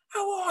ask,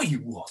 how are you?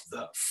 What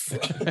the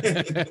fuck?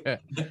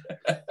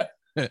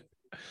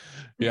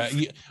 Yeah.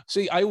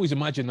 See, I always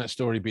imagine that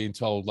story being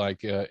told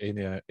like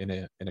in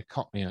a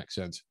Cockney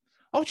accent.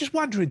 I was just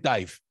wondering,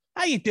 Dave,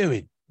 how you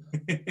doing?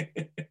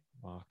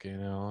 Fucking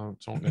hell, I'm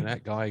talking to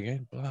that guy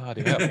again.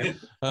 Bloody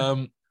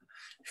hell.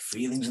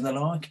 Feelings and the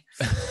like.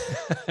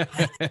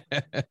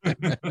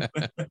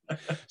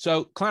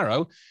 So,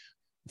 Claro,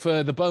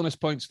 for the bonus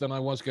points that I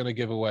was going to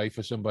give away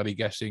for somebody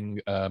guessing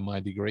my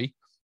degree,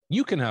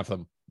 you can have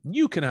them.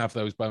 You can have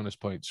those bonus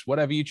points.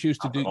 Whatever you choose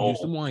to do,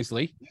 use them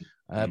wisely.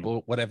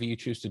 But whatever you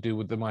choose to do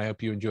with them, I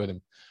hope you enjoy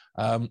them.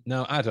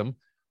 Now, Adam,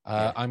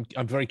 I'm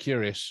very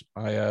curious.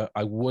 I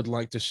would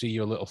like to see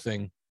your little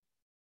thing.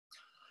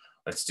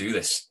 Let's do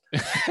this.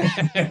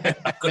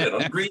 I've got it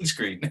on green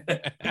screen.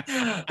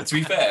 To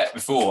be fair,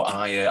 before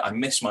I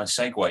missed my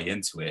segue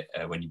into it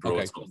when you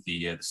brought up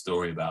the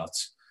story about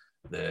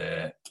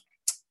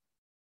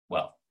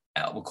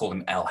we'll call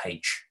them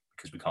LH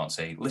because we can't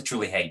say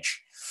literally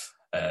H.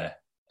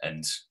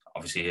 And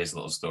obviously here's a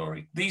little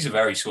story. These are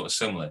very sort of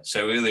similar.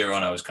 So earlier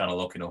on I was kind of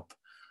looking up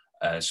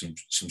some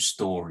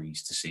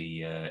stories to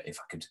see if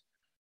I could,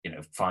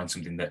 find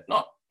something that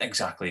not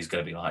exactly is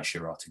going to be like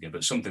Shirotiga,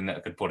 but something that I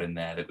could put in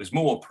there that was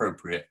more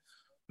appropriate,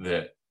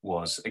 that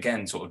was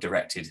again sort of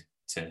directed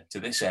to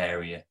this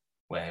area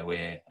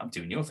where I'm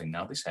doing your thing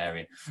now, this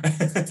area.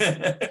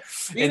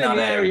 Being in that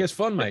area is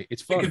fun, mate.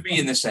 It's fun. It could be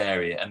in this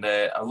area. And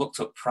I looked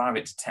up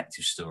private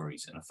detective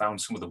stories and I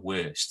found some of the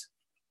worst.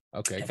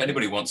 Okay. If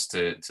anybody wants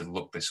to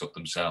look this up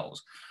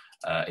themselves,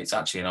 it's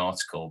actually an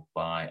article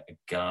by a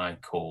guy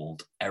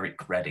called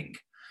Eric Redding.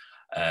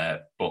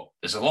 But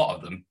there's a lot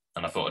of them.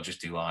 And I thought I'd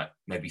just do like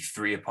maybe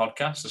 3 a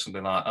podcast or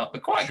something like that.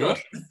 They're quite good.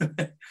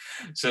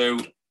 So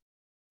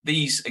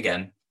these,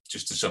 again,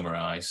 just to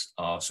summarize,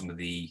 are some of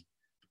the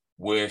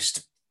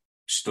worst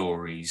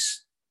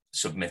stories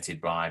submitted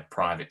by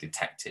private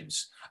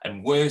detectives.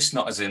 And worst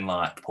not as in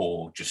like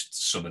poor,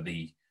 just some of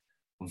the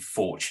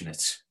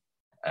unfortunate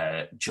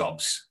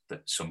jobs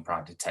that some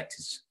private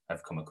detectives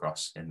have come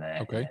across in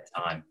their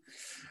time.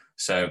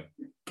 So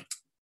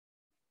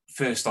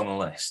first on the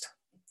list.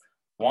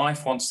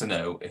 Wife wants to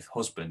know if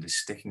husband is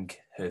sticking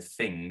her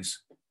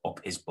things up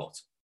his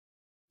butt.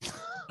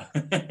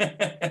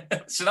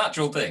 It's a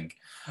natural thing.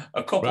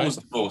 A couple was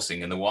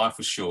divorcing and the wife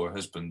was sure her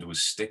husband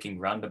was sticking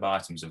random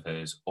items of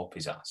hers up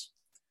his ass.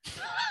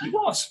 He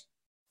was.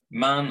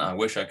 Man, I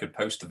wish I could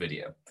post a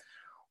video.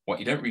 What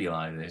you don't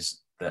realise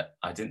is that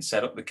I didn't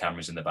set up the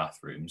cameras in the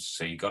bathrooms,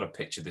 so you got to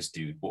picture this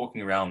dude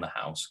walking around the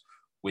house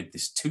with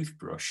this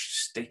toothbrush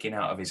sticking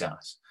out of his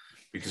ass,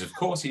 because of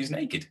course he's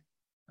naked.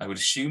 I would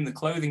assume the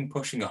clothing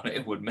pushing on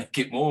it would make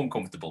it more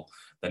uncomfortable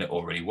than it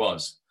already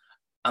was.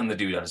 And the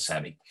dude had a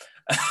semi.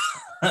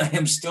 I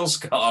am still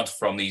scarred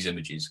from these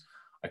images.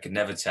 I could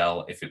never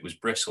tell if it was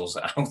bristles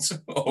out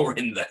or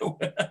in, though.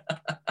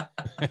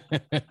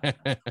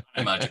 I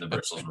imagine the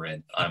bristles were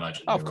in. I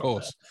imagine. Of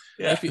course.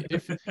 Yeah.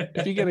 If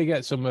you're going to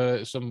get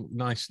some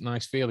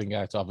nice feeling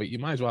out of it, you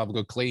might as well have a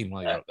good clean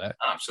while you're up there.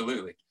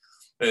 Absolutely.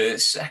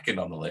 Second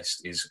on the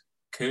list is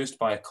cursed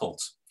by a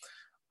cult.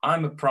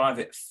 I'm a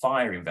private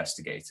fire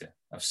investigator.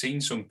 I've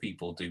seen some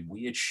people do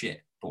weird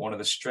shit, but one of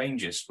the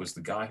strangest was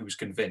the guy who was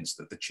convinced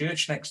that the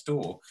church next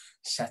door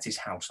set his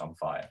house on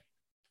fire.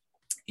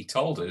 He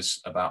told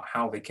us about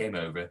how they came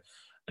over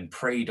and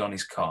prayed on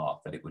his car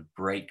that it would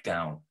break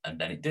down, and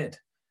then it did.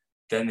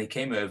 Then they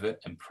came over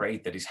and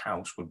prayed that his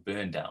house would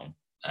burn down,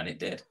 and it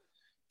did.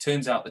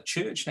 Turns out the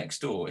church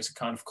next door is a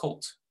kind of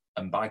cult,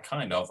 and by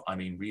kind of, I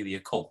mean really a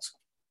cult.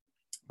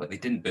 But they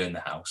didn't burn the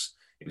house.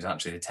 It was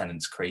actually the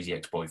tenant's crazy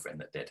ex-boyfriend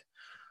that did.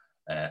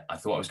 I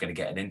thought I was going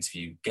to get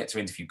to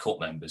interview cult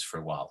members for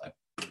a while,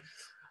 though.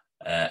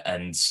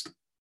 And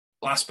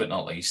last but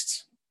not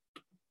least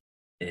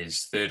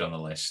is third on the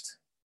list,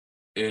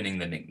 earning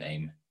the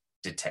nickname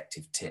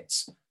Detective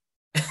Tits.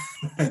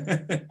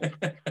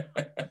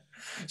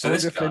 So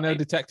this guy, no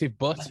Detective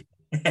Butt.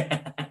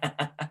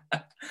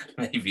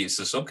 Maybe it's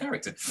a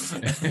sub-character.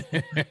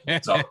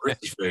 It's our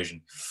British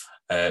version.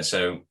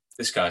 So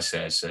this guy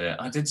says,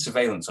 I did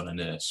surveillance on a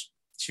nurse.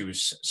 She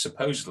was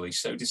supposedly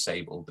so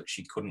disabled that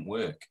she couldn't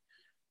work.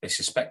 They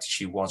suspected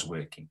she was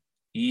working.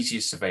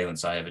 Easiest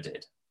surveillance I ever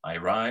did. I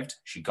arrived,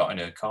 she got in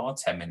her car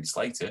 10 minutes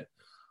later.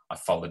 I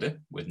followed her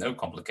with no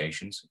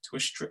complications to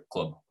a strip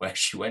club where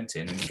she went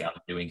in and began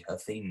doing her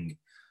thing.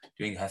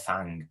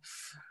 The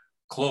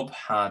club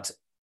had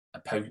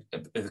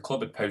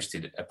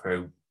posted a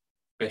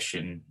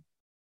prohibition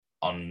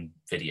on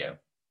video.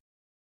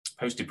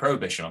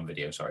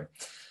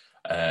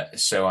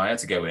 So I had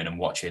to go in and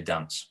watch her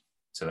dance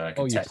so that I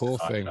could testify. You poor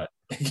thing.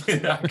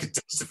 I could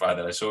testify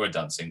that I saw her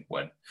dancing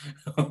when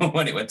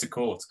it went to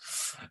court.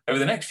 Over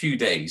the next few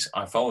days,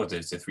 I followed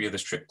her to 3 other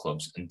strip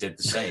clubs and did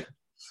the same.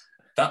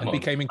 That month,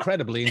 became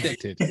incredibly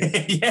addicted.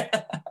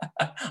 Yeah,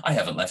 I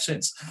haven't left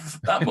since.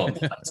 That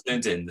month, I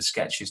turned in the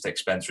sketchiest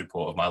expense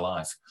report of my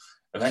life.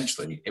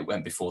 Eventually, it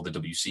went before the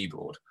WC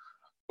board.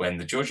 When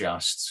the judge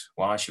asked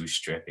why she was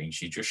stripping,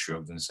 she just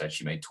shrugged and said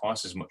she made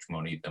twice as much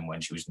money than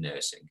when she was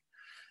nursing.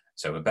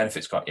 So her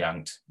benefits got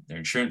yanked. Their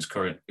insurance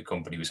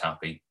company was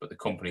happy, but the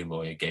company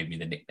lawyer gave me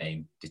the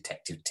nickname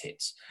Detective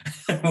Tits,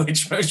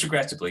 which most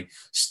regrettably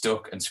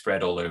stuck and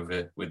spread all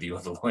over with the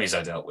other lawyers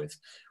I dealt with.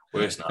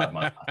 Worst night of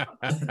my life.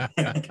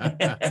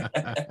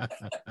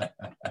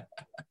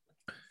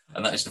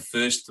 And that is the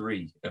first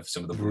 3 of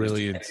some of the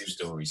brilliant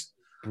stories.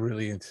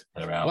 Brilliant.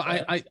 Well,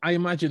 I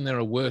imagine there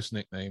are worse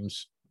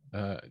nicknames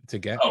to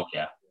get. Oh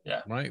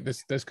yeah. Right.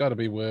 There's got to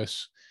be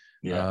worse.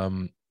 Yeah.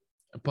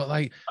 But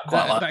like, I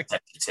quite like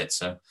Detective Tits.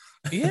 So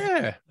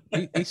yeah,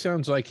 he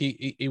sounds like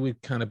he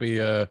would kind of be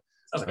a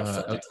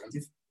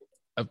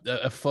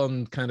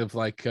fun kind of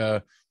like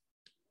a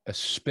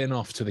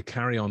spin-off to the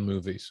Carry On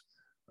movies.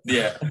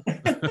 Yeah.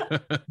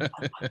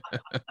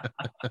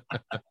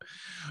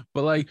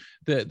 But like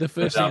the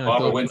first thing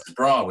Barbara Winter's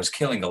bra was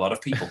killing a lot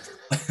of people.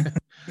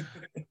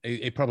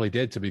 It probably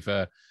did, to be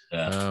fair.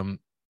 Yeah.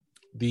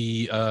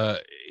 The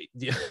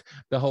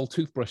whole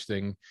toothbrush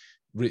thing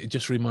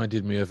just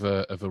reminded me of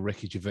a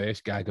Ricky Gervais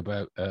gag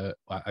about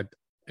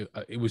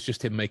it was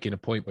just him making a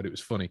point, but it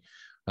was funny,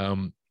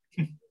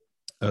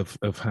 of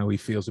how he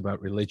feels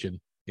about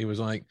religion. He was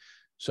like,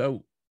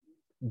 so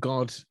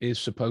God is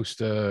supposed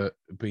to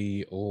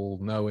be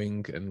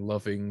all-knowing and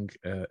loving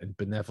and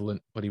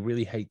benevolent, but he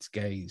really hates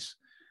gays.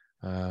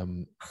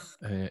 In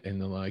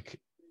the like,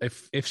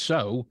 if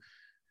so,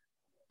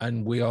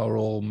 and we are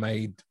all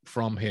made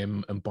from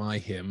him and by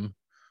him,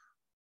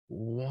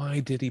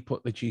 why did he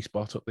put the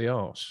G-spot up the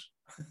arse?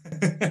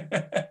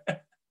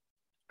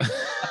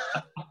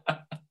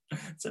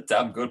 It's a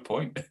damn good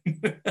point.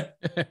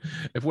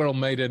 If we're all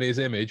made in his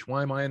image,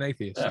 why am I an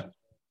atheist? Yeah.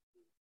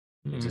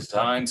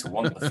 Designed to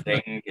want the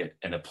thing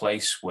in a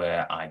place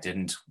where I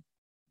didn't,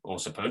 or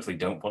supposedly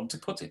don't want to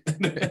put it.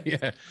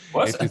 Yeah,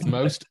 it is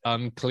most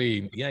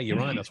unclean. Yeah, you're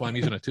right. That's why I'm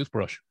using a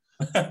toothbrush.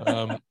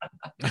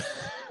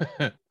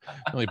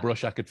 Only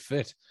brush I could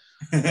fit.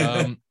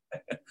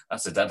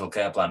 That's the dental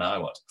care plan I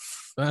want.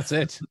 That's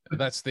it.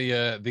 That's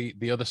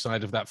the other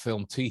side of that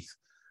film, Teeth.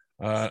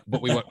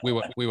 But we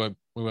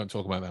won't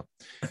talk about that.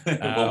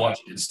 We'll watch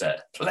it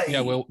instead. Play.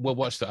 Yeah, we'll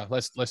watch that.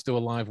 Let's do a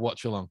live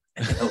watch along.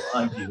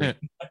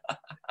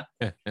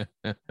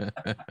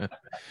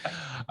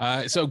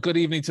 So good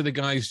evening to the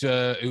guys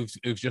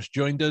who've just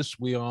joined us.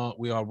 We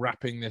are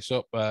wrapping this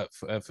up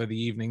for the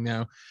evening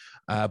now,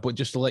 but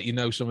just to let you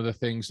know some of the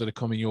things that are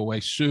coming your way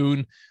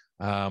soon.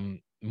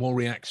 More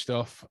React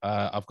stuff.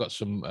 I've got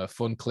some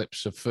fun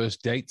clips of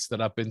first dates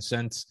that I've been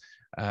sent,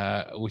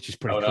 which is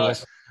pretty cool.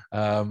 Nice.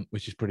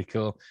 Which is pretty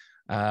cool.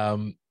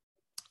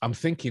 I'm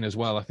thinking as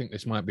well. I think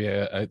this might be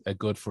a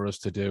good for us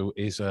to do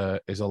is a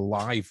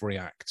live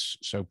reacts,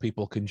 so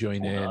people can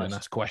join in and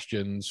ask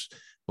questions.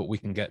 But we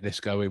can get this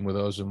going with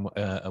us and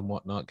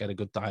whatnot. Get a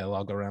good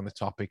dialogue around the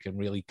topic and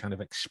really kind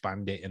of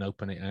expand it and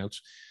open it out.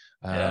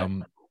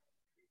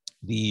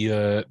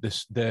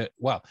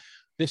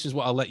 This is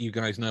what I'll let you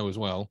guys know as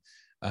well.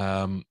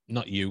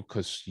 Not you,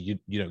 because you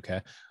don't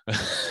care.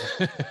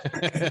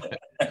 I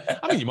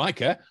mean, you might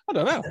care. I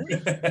don't know.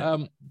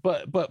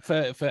 But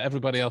for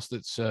everybody else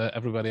that's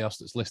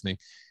listening,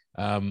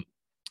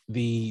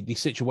 the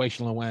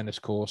situational awareness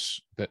course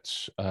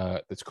that's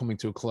coming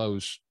to a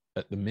close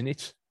at the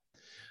minute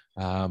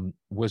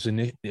was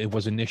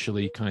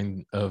initially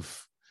kind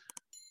of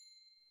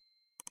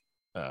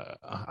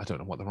I don't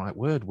know what the right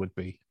word would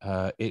be.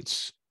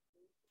 It's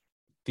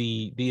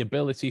the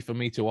ability for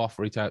me to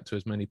offer it out to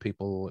as many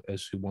people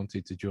as who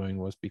wanted to join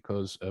was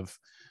because of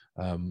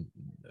a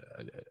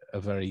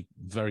very,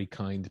 very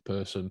kind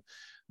person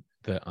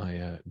that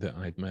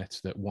I'd met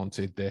that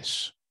wanted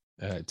this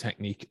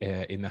technique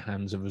in the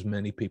hands of as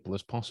many people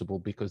as possible,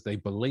 because they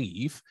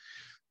believe,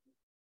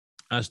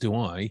 as do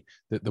I,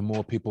 that the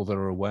more people that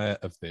are aware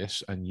of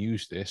this and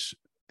use this,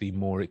 the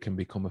more it can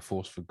become a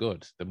force for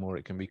good, the more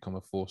it can become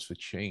a force for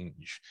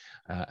change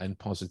and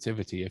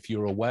positivity. If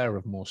you're aware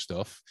of more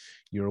stuff,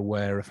 you're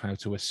aware of how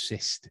to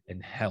assist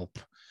and help.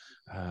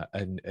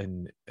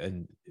 And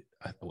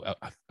I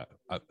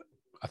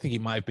think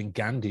it might have been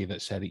Gandhi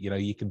that said it,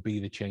 you can be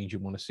the change you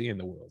want to see in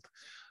the world.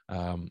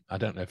 I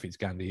don't know if it's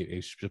Gandhi.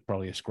 It's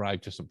probably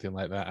ascribed to something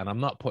like that. And I'm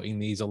not putting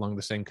these along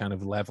the same kind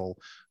of level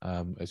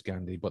as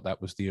Gandhi, but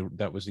that was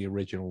the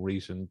original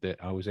reason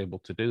that I was able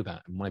to do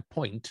that. And my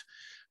point,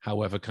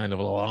 however kind of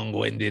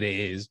long-winded it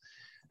is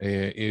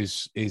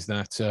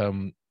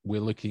that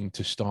we're looking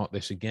to start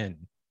this again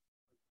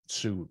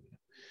soon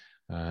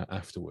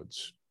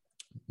afterwards.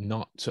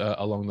 Not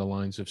along the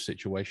lines of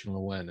situational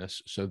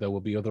awareness. So there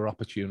will be other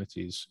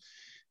opportunities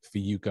for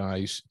you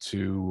guys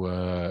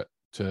to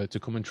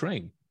come and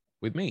train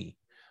with me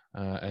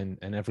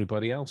and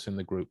everybody else in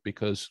the group,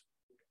 because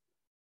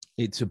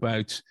it's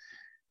about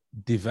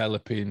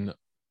developing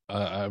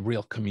a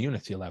real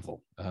community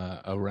level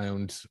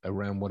around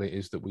what it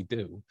is that we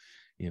do.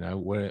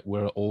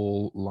 We're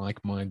all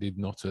like-minded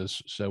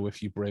nutters. So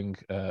if you bring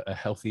a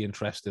healthy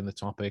interest in the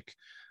topic,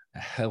 a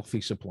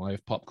healthy supply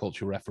of pop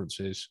culture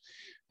references,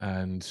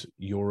 and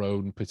your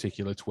own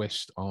particular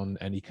twist on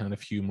any kind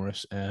of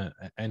humorous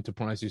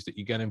enterprises that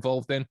you get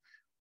involved in,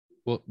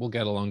 we'll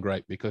get along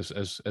great. Because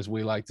as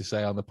we like to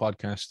say on the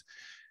podcast,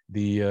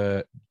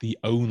 the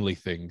only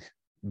thing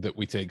that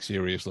we take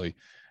seriously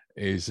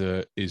is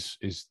this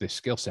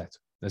skill set.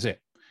 That's it.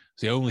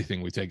 It's the only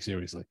thing we take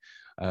seriously.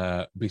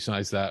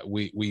 Besides that,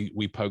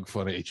 we poke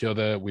fun at each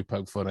other. We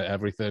poke fun at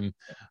everything.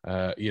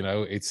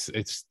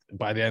 It's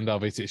by the end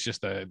of it, it's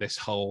just this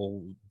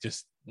whole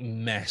just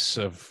mess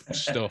of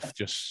stuff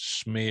just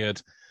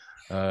smeared.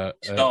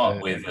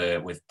 Start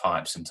with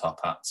pipes and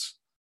top hats.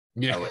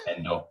 Yeah. I would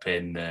end up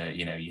in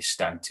your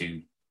Stag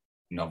 2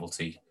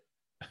 novelty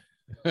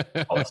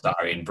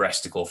polystyrene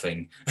breasticle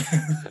thing.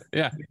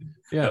 yeah,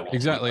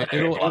 exactly.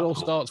 It all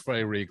starts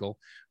very regal,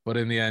 but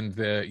in the end,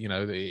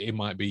 it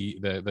might be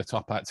the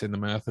top hats in the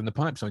mouth and the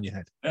pipes on your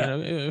head.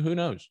 Yeah. Who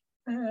knows?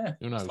 Yeah.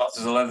 Who knows? Starts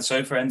as a leather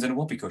sofa, ends in a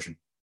whoopee cushion.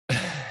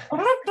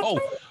 Oh,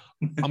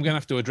 I'm going to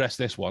have to address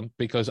this one,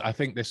 because I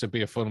think this would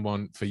be a fun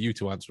one for you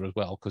to answer as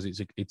well, because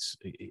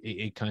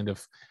it kind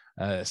of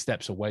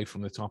steps away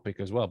from the topic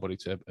as well, but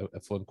it's a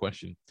fun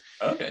question.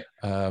 Okay.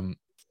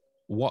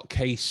 What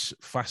case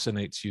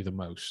fascinates you the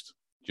most?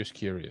 Just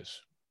curious.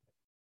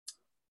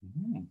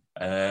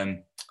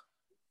 There's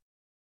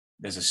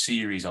a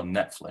series on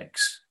Netflix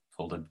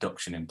called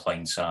Abduction in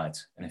Plain Sight,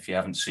 and if you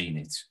haven't seen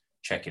it,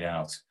 check it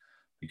out,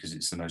 because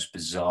it's the most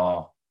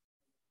bizarre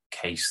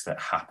case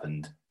that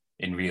happened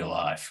in real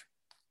life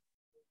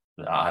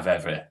that I've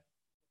ever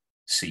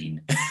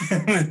seen.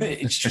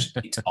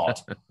 It's odd.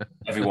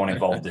 Everyone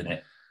involved in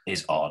it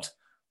is odd.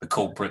 The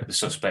culprit, the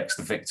suspects,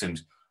 the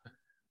victims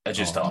are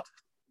just odd.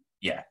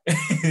 Yeah.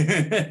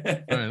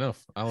 Fair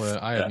enough.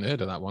 I haven't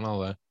heard of that one.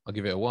 I'll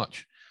give it a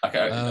watch.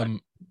 Okay. Do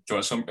you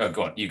want some? Oh,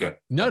 go on. You go.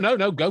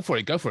 No. Go for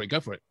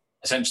it.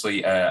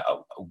 Essentially, a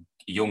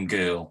young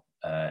girl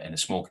in a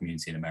small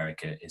community in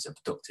America is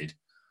abducted.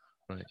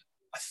 Right.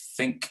 I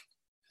think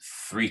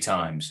 3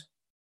 times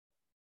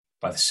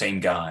by the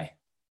same guy.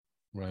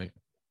 Right.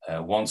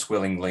 Once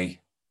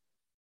willingly.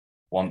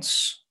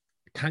 Once.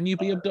 Can you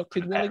be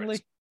abducted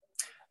willingly?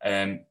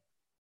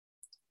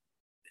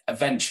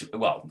 Eventually,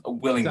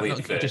 willingly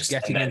at first. Just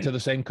getting into the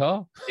same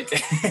car?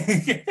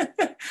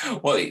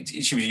 Well,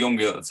 she was a young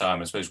girl at the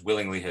time, I suppose,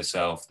 willingly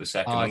herself. The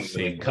second, I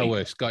see.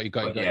 Coerced. Got you.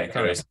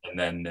 Coerced. And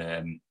then,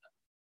 I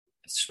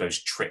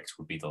suppose, tricked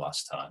would be the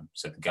last time.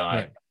 So the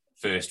guy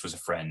first was a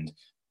friend,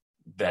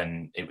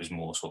 then it was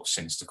more sort of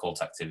sinister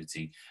cult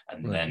activity,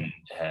 and then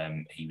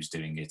he was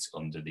doing it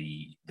under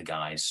the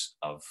guise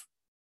of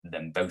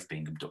them both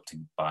being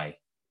abducted by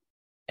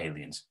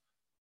aliens.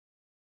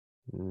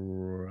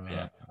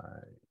 Right.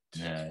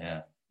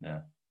 Yeah.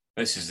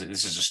 This is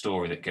a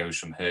story that goes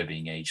from her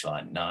being aged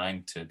like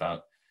 9 to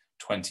about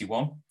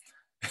 21.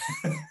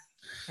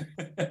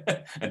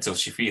 Until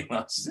she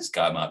realizes this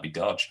guy might be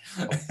Dodge.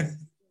 Wow.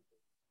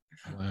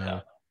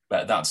 Yeah.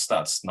 But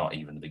that's not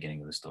even the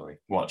beginning of the story.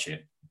 Watch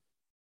it.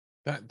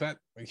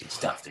 It's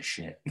daft as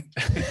shit.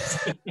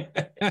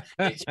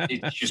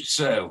 it's just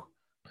so.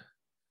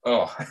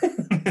 Oh,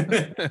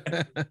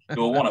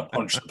 you'll want to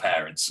punch the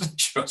parents.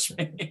 Trust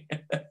me.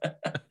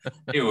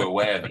 You were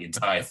aware of the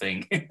entire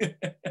thing.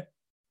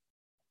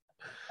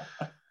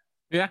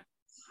 Yeah,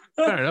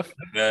 fair enough.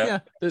 Yeah,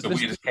 it's the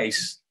weirdest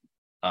case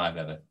I've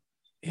ever.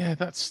 Yeah,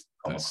 that's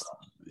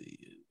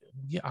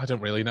yeah. I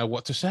don't really know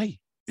what to say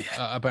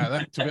about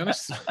that, to be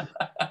honest.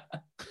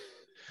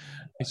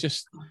 It's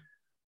just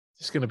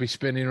going to be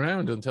spinning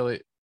around until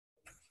it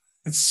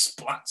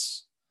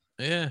splats.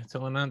 Yeah,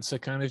 until an answer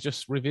kind of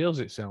just reveals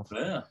itself.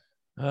 Yeah.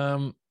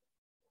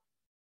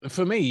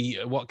 For me,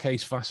 what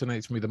case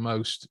fascinates me the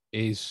most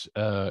is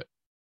the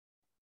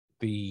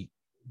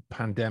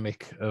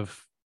pandemic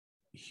of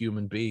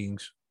human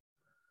beings.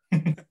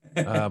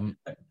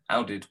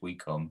 How did we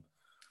come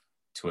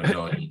to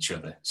annoy each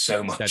other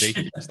so much?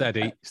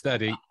 Steady.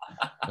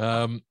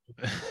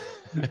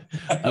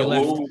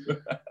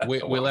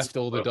 We left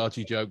all the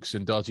dodgy jokes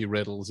and dodgy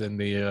riddles in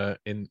the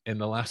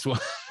last one.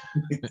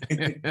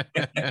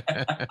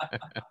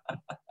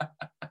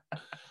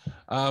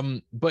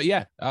 But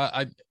yeah,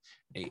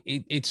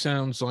 it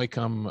sounds like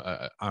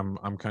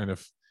I'm kind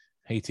of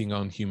hating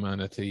on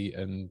humanity,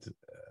 and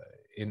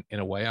in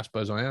a way, I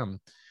suppose I am,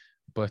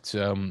 but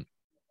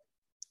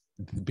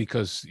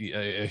because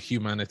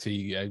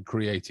humanity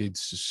created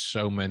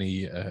so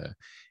many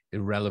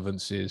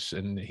irrelevances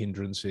and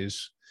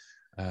hindrances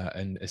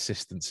and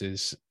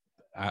assistances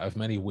out of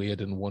many weird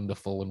and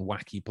wonderful and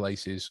wacky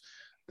places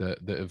that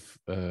have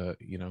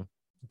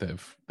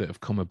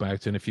come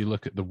about. And if you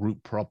look at the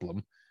root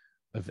problem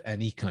of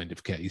any kind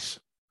of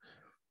case,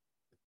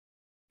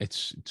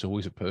 it's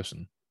always a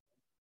person.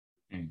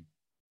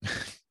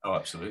 Oh,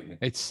 absolutely.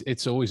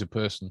 It's always a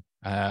person.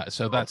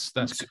 So that's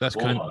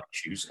kind of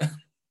issues.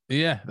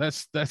 Yeah,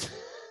 that's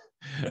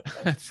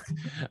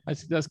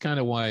kind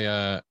of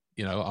why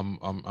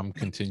I'm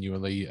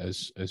continually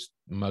as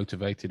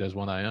motivated as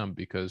what I am,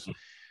 because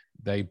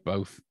they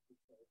both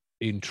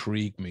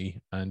intrigue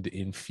me and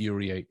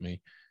infuriate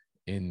me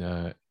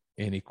in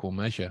equal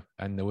measure.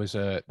 And there was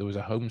a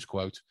Holmes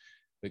quote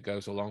that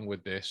goes along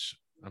with this.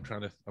 I'm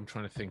trying to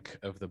think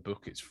of the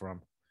book it's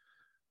from,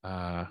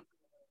 but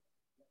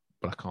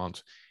I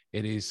can't.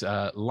 It is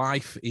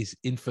life is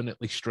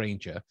infinitely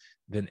stranger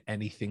than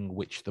anything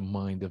which the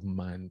mind of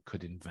man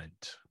could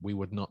invent. We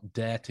would not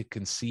dare to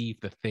conceive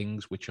the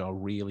things which are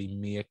really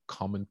mere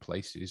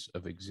commonplaces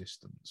of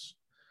existence.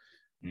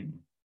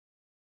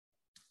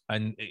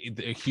 And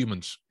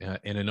humans,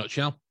 in a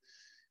nutshell,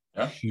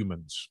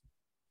 humans,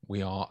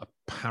 we are a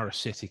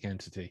parasitic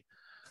entity.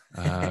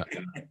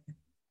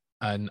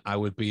 And I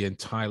would be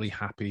entirely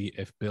happy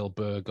if Bill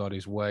Burr got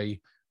his way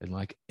and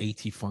like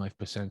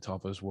 85%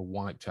 of us were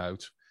wiped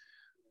out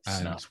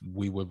and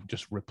we were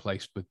just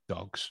replaced with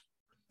dogs.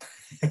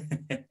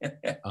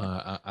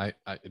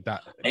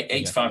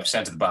 85%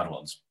 of the bad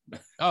ones.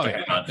 Oh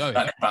yeah, that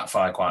could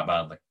backfire quite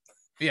badly.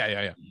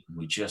 Yeah.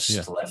 We just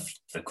left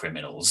the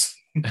criminals.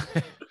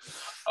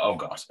 Oh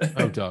God.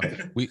 Oh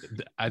God.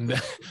 And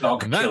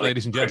that,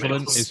 ladies and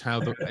gentlemen, is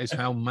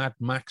how Mad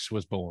Max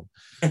was born.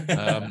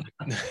 It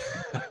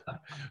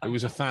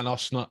was a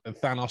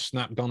Thanos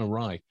snap gone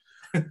awry.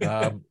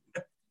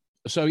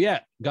 So yeah,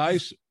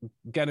 guys,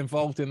 get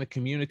involved in the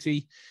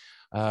community.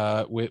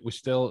 We're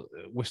still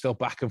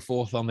back and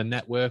forth on the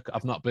network.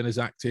 I've not been as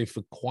active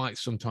for quite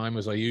some time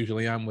as I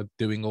usually am with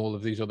doing all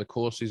of these other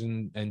courses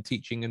and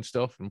teaching and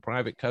stuff and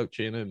private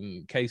coaching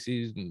and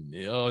cases and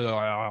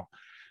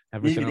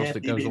everything else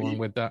that goes along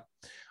with that.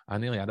 I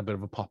nearly had a bit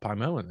of a Popeye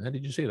moment there.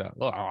 Did you see that?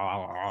 When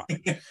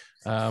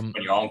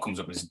your arm comes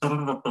up, it's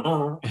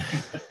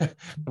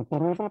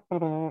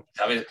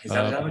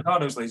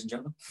avocados, ladies and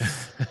gentlemen.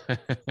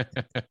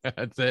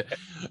 That's it.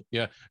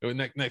 Yeah.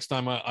 Next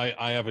time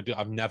I ever do,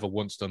 I've never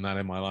once done that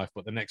in my life,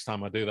 but the next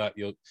time I do that,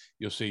 you'll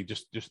see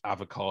just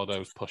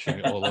avocados pushing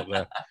it all up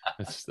there.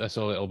 That's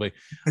all it'll be.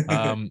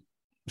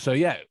 So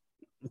yeah,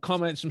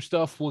 comment some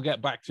stuff. We'll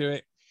get back to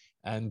it.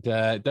 And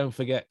don't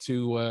forget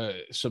to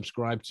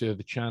subscribe to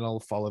the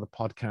channel, follow the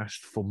podcast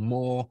for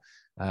more.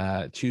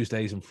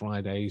 Tuesdays and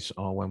Fridays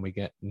are when we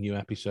get new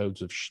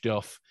episodes of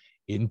stuff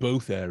in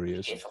both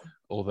areas,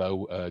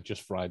 although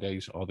just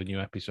Fridays are the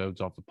new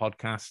episodes of the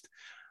podcast.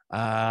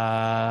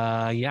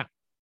 Yeah,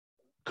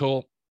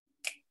 cool.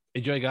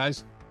 Enjoy,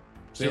 guys.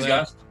 See you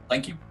guys.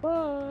 Thank you.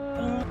 Bye.